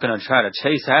are not going to try to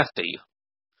chase after you.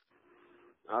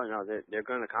 Oh, no, they're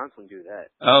going to constantly do that.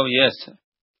 Oh, yes.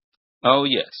 Oh,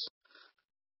 yes.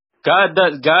 God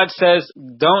says,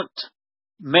 don't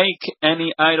make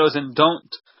any idols and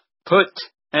don't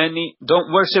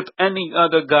worship any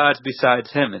other gods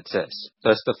besides Him, it says.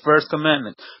 That's the first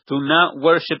commandment. Do not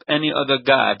worship any other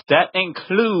God. That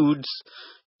includes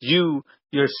you,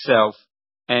 yourself,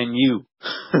 and you.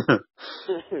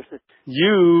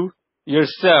 You,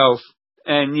 yourself,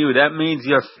 and you. That means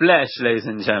your flesh, ladies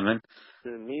and gentlemen.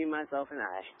 Me, myself, and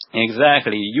I.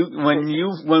 Exactly.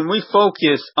 When we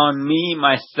focus on me,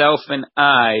 myself, and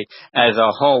I as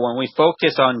a whole, when we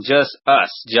focus on just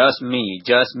us, just me,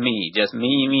 me,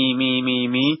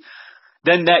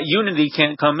 then that unity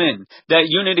can't come in. That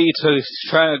unity to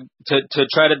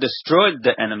try to destroy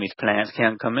the enemy's plans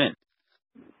can't come in.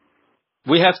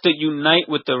 We have to unite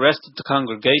with the rest of the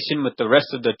congregation, with the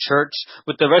rest of the church,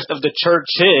 with the rest of the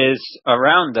churches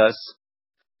around us,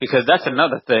 because that's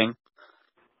another thing.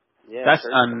 Yeah, that's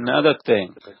another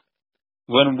thing.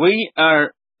 When we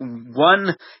are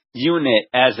one unit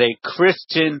as a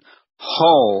Christian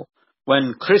whole,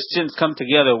 when Christians come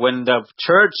together, when the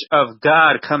church of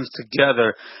God comes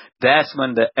together, that's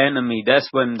when the enemy, that's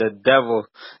when the devil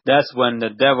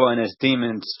and his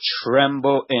demons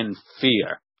tremble in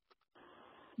fear.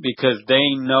 Because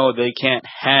they know they can't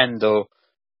handle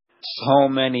so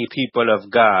many people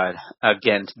of God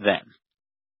against them.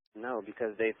 No,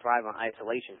 because they thrive on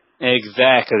isolation.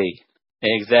 Exactly.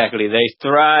 They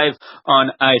thrive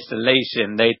on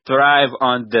isolation. They thrive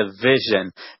on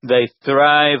division. They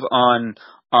thrive on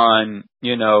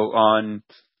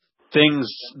things,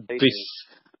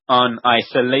 on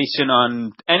isolation,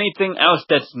 on anything else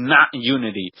that's not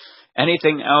unity.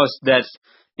 Anything else that's,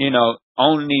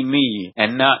 only me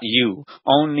and not you.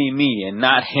 Only me and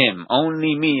not him.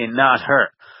 Only me and not her.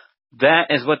 That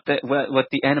is what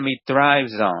the enemy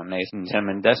thrives on, ladies and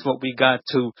gentlemen. That's what we got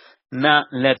to not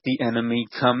let the enemy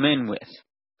come in with.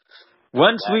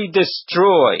 Once we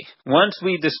destroy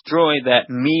that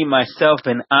me, myself,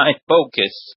 and I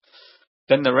focus,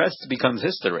 then the rest becomes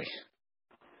history.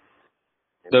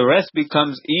 The rest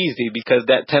becomes easy because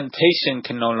that temptation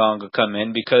can no longer come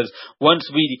in, because once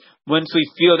we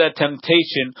feel that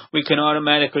temptation, we can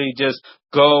automatically just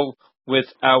go with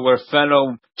our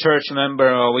fellow church member,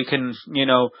 or we can,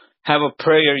 have a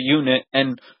prayer unit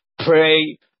and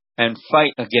pray and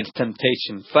fight against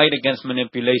temptation, fight against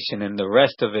manipulation, and the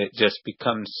rest of it just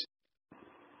becomes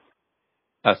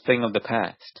a thing of the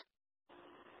past.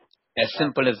 As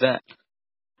simple as that.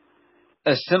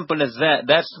 As simple as that.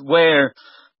 That's where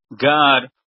God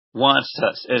wants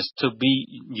us, is to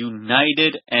be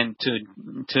united and to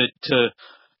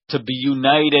be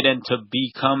united and to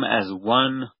become as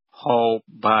one whole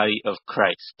body of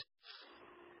Christ.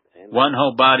 Amen. One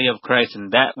whole body of Christ,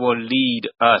 and that will lead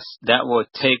us, that will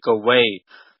take away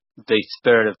the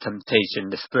spirit of temptation,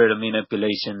 the spirit of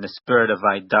manipulation, the spirit of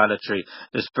idolatry,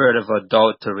 the spirit of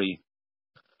adultery.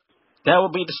 That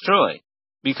will be destroyed,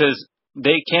 because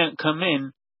they can't come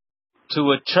in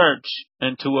to a church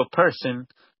and to a person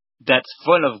that's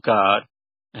full of God,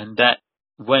 and that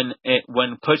when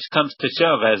push comes to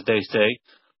shove, as they say,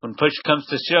 when push comes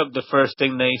to shove, the first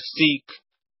thing they seek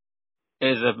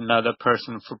is another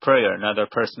person for prayer, another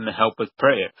person to help with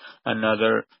prayer,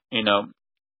 another, as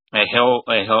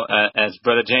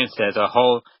Brother James says, a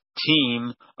whole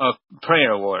team of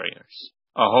prayer warriors,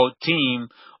 a whole team,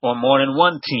 or more than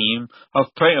one team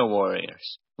of prayer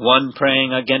warriors. One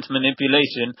praying against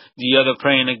manipulation, the other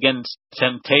praying against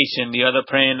temptation, the other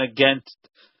praying against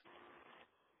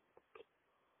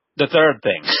the third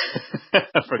thing.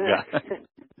 I forgot.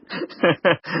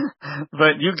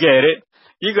 But you get it.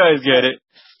 You guys get it.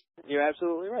 You're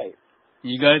absolutely right.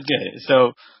 You guys get it.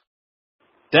 So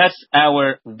that's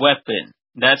our weapon.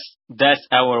 That's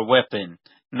our weapon.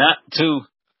 Not to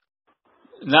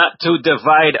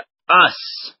divide us,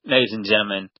 ladies and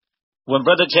gentlemen. When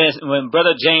Brother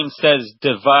James says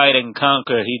divide and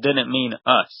conquer, he didn't mean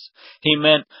us. He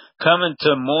meant come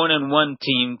into more than one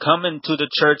team, come into the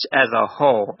church as a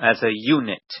whole, as a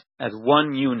unit, as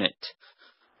one unit.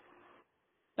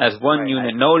 As one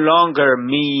unit. No longer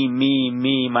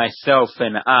me, myself,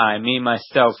 and I. Me,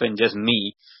 myself, and just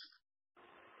me.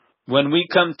 When we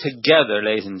come together,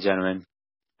 ladies and gentlemen,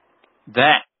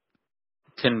 that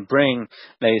can bring,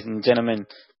 ladies and gentlemen,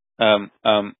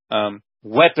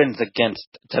 weapons against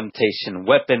temptation,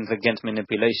 weapons against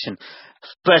manipulation,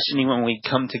 especially when we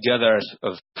come together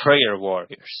as prayer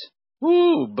warriors.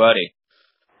 Woo, buddy.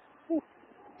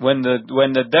 When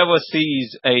the devil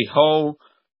sees a whole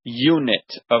unit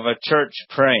of a church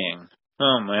praying,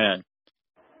 oh man,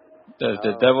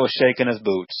 the devil's shaking his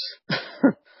boots.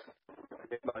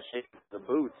 About shaking the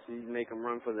boots, you make them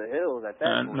run for the hills at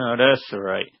that point. No, that's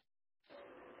right.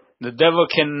 The devil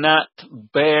cannot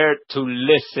bear to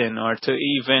listen or to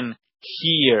even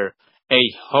hear a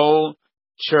whole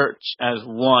church as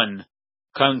one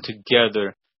come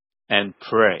together and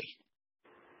pray.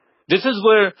 This is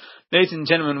where, ladies and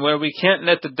gentlemen, where we can't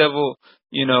let the devil,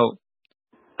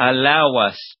 allow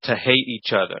us to hate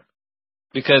each other.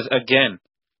 Because again,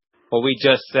 what we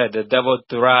just said, the devil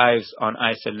thrives on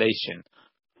isolation.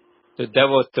 The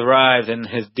devil thrives and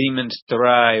his demons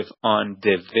thrive on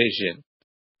division.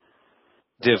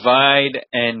 Divide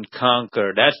and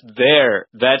conquer. That's their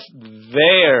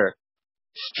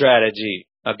strategy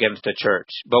against the church.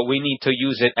 But we need to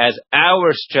use it as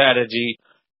our strategy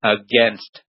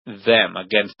against them,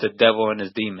 against the devil and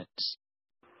his demons.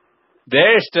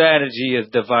 Their strategy is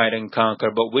divide and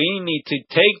conquer, but we need to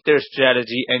take their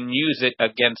strategy and use it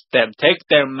against them. Take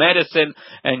their medicine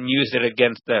and use it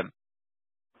against them.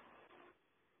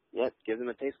 Yep, give them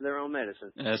a taste of their own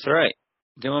medicine. That's right.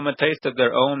 Give them a taste of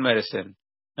their own medicine.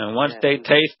 And once they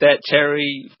taste that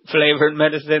cherry-flavored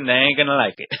medicine, they ain't going to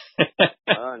like it.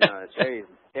 Oh, no, cherry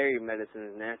medicine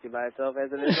is nasty by itself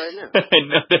as it is right now.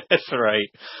 No, that's right.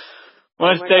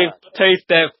 Once they taste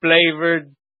that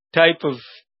flavored type of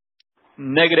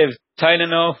negative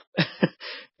Tylenol,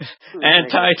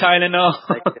 anti-Tylenol.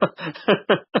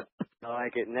 I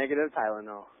like it. Negative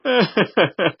Tylenol.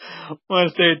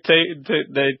 Once they take,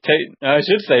 I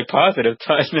should say positive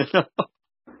Tylenol.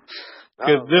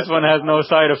 Because this one has no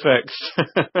side effects.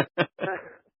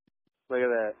 Look at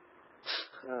that.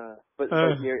 But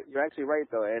you're actually right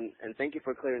though, and thank you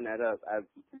for clearing that up.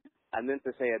 I meant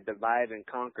to say a divide and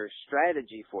conquer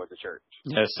strategy for the church.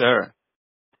 Yes, sir.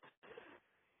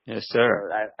 Yes, sir.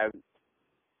 So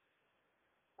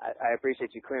I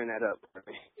appreciate you clearing that up for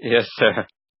me. Yes, sir.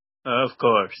 Of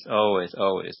course, always.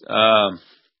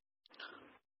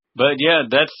 But yeah,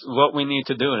 that's what we need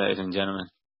to do, ladies and gentlemen.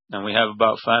 And we have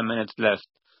about 5 minutes left.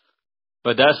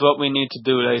 But that's what we need to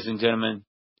do, ladies and gentlemen.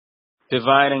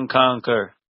 Divide and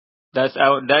conquer.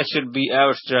 That should be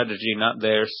our strategy, not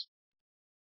theirs.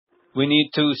 We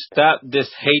need to stop this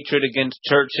hatred against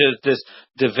churches, this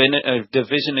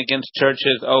division against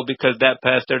churches. Oh, because that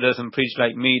pastor doesn't preach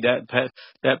like me, that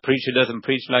preacher doesn't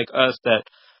preach like us.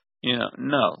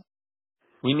 No.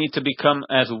 We need to become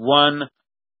as one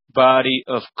body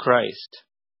of Christ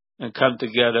and come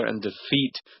together and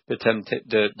defeat the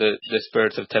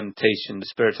spirits of temptation, the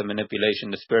spirits of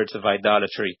manipulation, the spirits of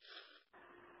idolatry.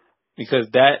 Because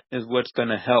that is what's going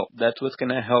to help. That's what's going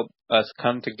to help us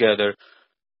come together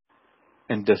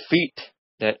and defeat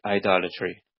that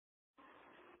idolatry.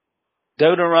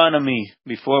 Deuteronomy,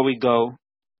 before we go,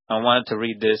 I wanted to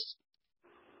read this.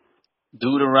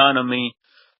 Deuteronomy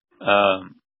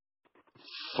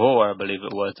 4, I believe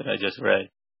it was, that I just read.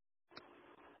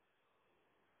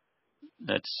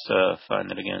 Let's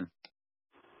find it again.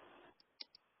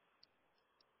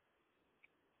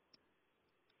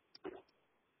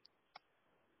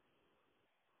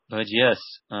 But yes,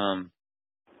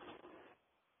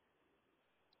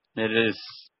 it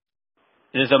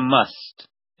is a must,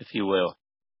 if you will.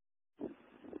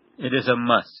 It is a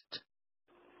must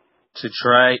to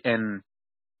try and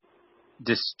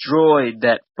destroy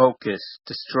that focus,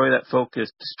 destroy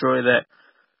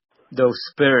those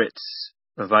spirits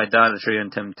of idolatry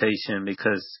and temptation,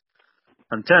 because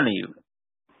I'm telling you,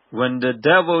 when the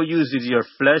devil uses your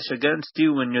flesh against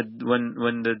you, when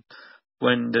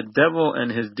the devil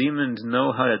and his demons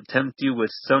know how to tempt you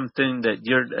with something that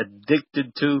you're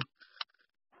addicted to,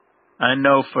 I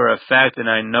know for a fact, and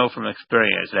I know from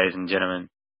experience, ladies and gentlemen,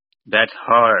 that's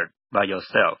hard by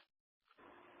yourself.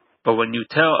 But when you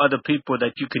tell other people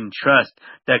that you can trust,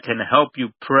 that can help you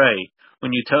pray,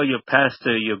 when you tell your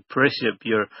pastor, your bishop,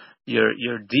 your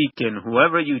deacon,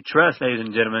 whoever you trust, ladies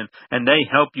and gentlemen, and they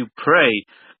help you pray,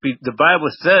 the Bible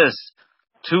says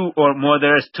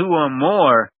there's two or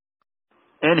more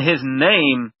in His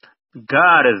name,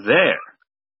 God is there.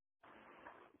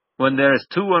 When there's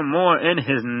two or more in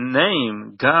His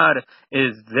name, God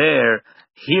is there,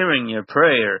 hearing your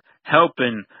prayer,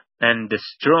 helping and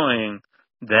destroying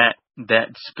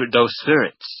those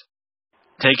spirits,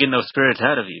 taking those spirits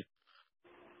out of you.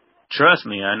 Trust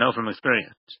me, I know from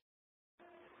experience.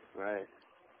 Right.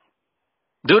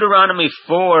 Deuteronomy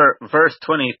 4, verse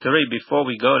 23, before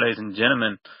we go, ladies and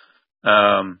gentlemen,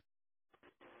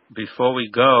 before we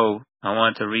go, I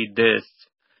want to read this.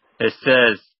 It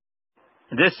says,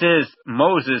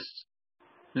 Moses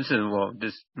wrote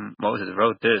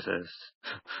this, as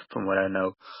from what I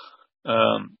know.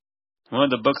 One of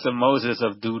the books of Moses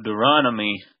of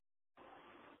Deuteronomy,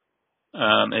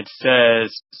 it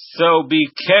says, "So be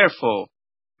careful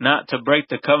not to break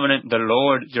the covenant the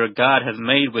Lord your God has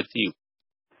made with you.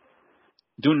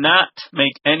 Do not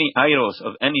make any idols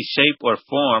of any shape or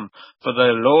form, for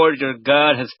the Lord your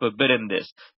God has forbidden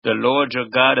this. The Lord your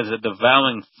God is a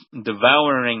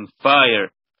devouring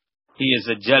fire. He is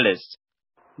a jealous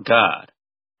God."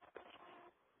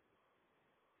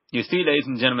 You see, ladies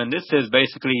and gentlemen, this is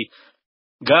basically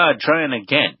God trying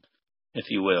again, if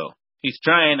you will. He's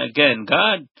trying again.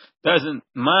 God doesn't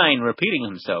mind repeating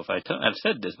Himself. I've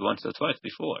said this once or twice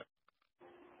before.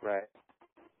 Right.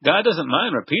 God doesn't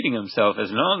mind repeating Himself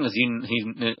as long as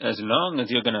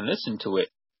you're going to listen to it.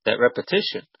 That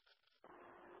repetition.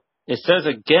 It says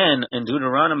again in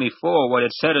Deuteronomy 4 what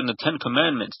it said in the 10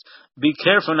 Commandments. Be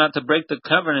careful not to break the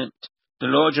covenant the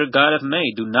Lord your God hath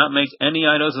made. Do not make any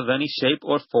idols of any shape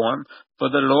or form, for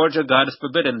the Lord your God has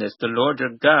forbidden this. The Lord your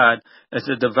God is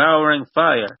a devouring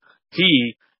fire.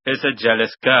 He is a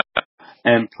jealous God.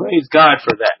 And praise God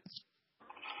for that.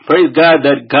 Praise God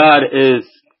that God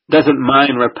doesn't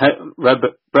mind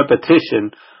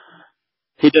repetition.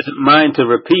 He doesn't mind to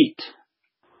repeat,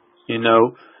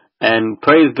 and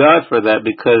praise God for that,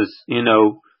 because,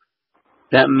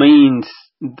 that means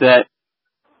that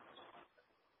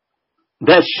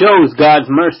shows God's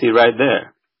mercy right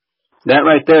there. That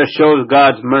right there shows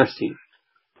God's mercy.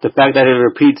 The fact that He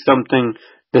repeats something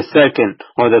the second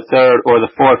or the third or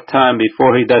the fourth time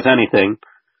before He does anything,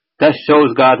 that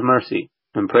shows God's mercy,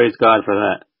 and praise God for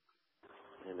that.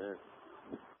 Amen.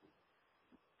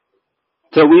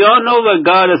 So we all know that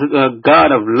God is a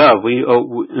God of love.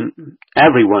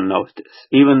 Everyone knows this.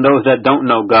 Even those that don't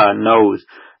know God knows.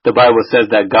 The Bible says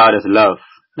that God is love.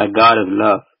 That God is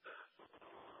love.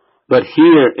 But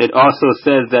here it also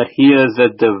says that He is a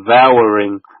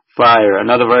devouring fire.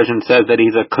 Another version says that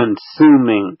He's a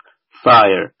consuming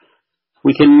fire.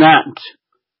 We cannot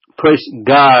push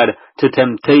God to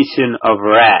temptation of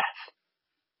wrath.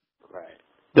 Right.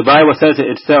 The Bible says it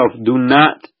itself, do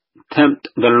not tempt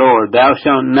the Lord. Thou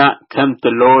shalt not tempt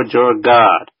the Lord your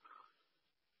God.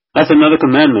 That's another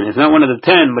commandment. It's not one of the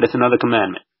 10, but it's another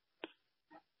commandment.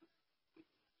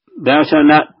 Thou shalt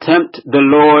not tempt the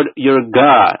Lord your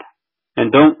God.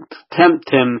 And don't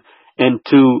tempt him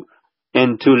into,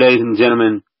 ladies and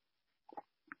gentlemen,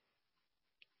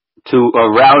 to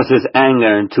arouse his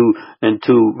anger and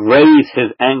to raise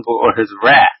his anger or his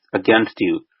wrath against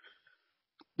you.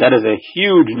 That is a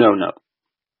huge no-no.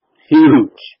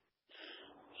 Huge.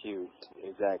 Huge.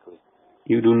 Exactly.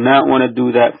 You do not want to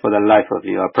do that for the life of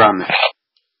you, I promise.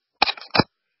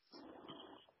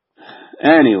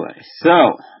 Anyway,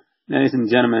 so, ladies and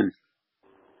gentlemen,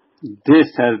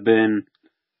 this has been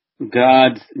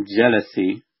God's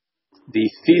Jealousy, the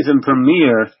season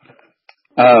premiere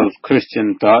of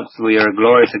Christian Thoughts. We are,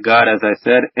 glory to God, as I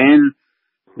said, in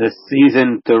the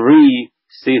season 3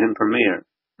 season premiere.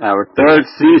 Our 3rd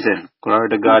season. Glory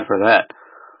to God for that.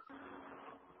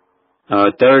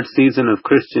 Our 3rd season of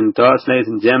Christian Thoughts, ladies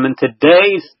and gentlemen.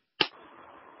 Today's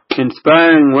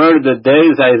inspiring word of the day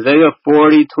is Isaiah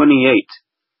 40:28.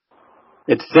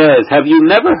 It says, have you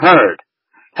never heard?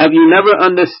 Have you never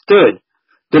understood?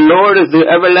 The Lord is the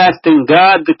everlasting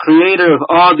God, the creator of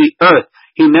all the earth.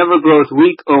 He never grows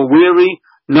weak or weary.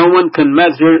 No one can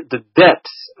measure the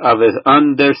depths of his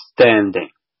understanding.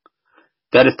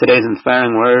 That is today's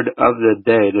inspiring word of the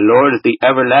day. The Lord is the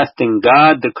everlasting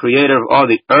God, the creator of all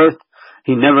the earth.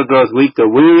 He never grows weak or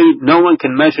weary. No one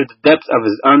can measure the depths of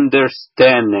his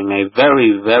understanding. A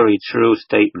very, very true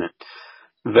statement.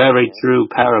 Very true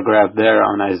paragraph there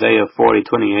on Isaiah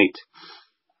 40:28.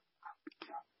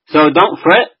 So don't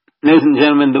fret, ladies and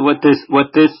gentlemen, what this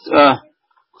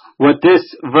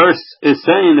verse is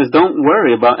saying is don't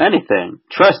worry about anything.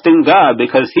 Trust in God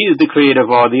because He is the creator of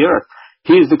all the earth.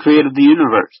 He is the creator of the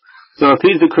universe. So if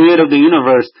He's the creator of the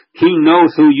universe, He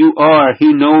knows who you are.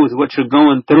 He knows what you're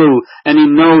going through, and He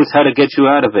knows how to get you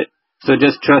out of it. So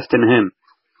just trust in Him.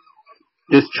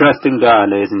 Just trust in God,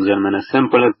 ladies and gentlemen. As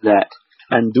simple as that.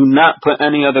 And do not put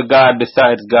any other God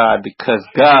besides God, because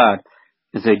God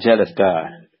is a jealous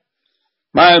God.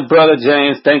 My brother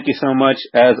James, thank you so much,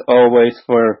 as always,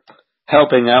 for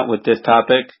helping out with this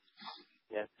topic.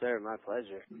 Yes, sir. My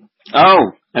pleasure.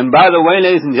 Oh, and by the way,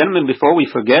 ladies and gentlemen, before I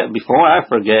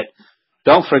forget,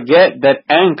 don't forget that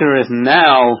Anchor is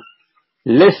now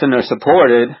listener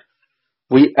supported.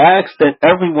 We ask that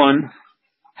everyone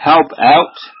help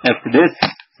out. If this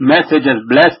message has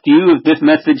blessed you, if this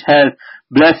message has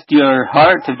blessed your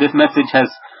heart, if this message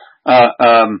has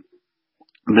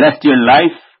blessed your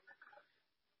life,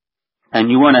 and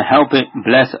you want to help it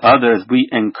bless others, we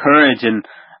encourage and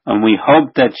we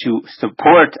hope that you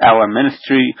support our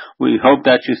ministry. We hope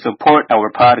that you support our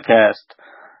podcast.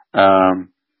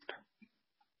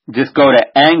 Just go to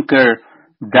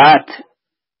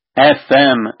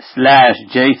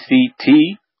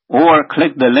anchor.fm/JCT or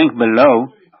click the link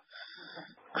below.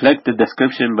 Click the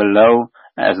description below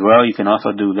as well. You can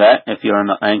also do that if you're on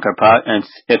the Anchor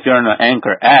if you're on the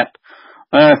Anchor app.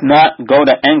 Or if not, go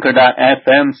to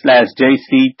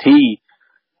anchor.fm/JCT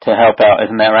to help out.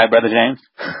 Isn't that right, Brother James?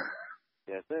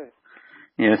 Yes, sir.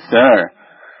 Yes, sir.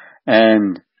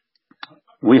 And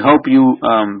we hope you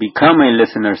become a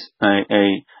listener,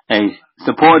 a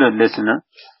supported listener.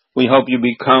 We hope you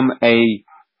become a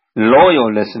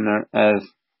loyal listener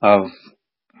of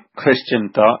Christian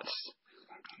Thoughts.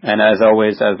 And as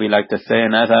always, as we like to say,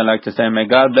 and as I like to say, may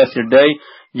God bless your day,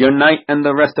 your night, and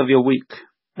the rest of your week.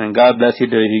 And God bless you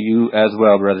to you as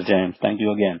well, Brother James. Thank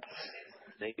you again.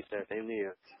 Thank you, sir. Same to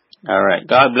you. All right.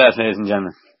 God bless, ladies and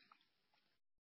gentlemen.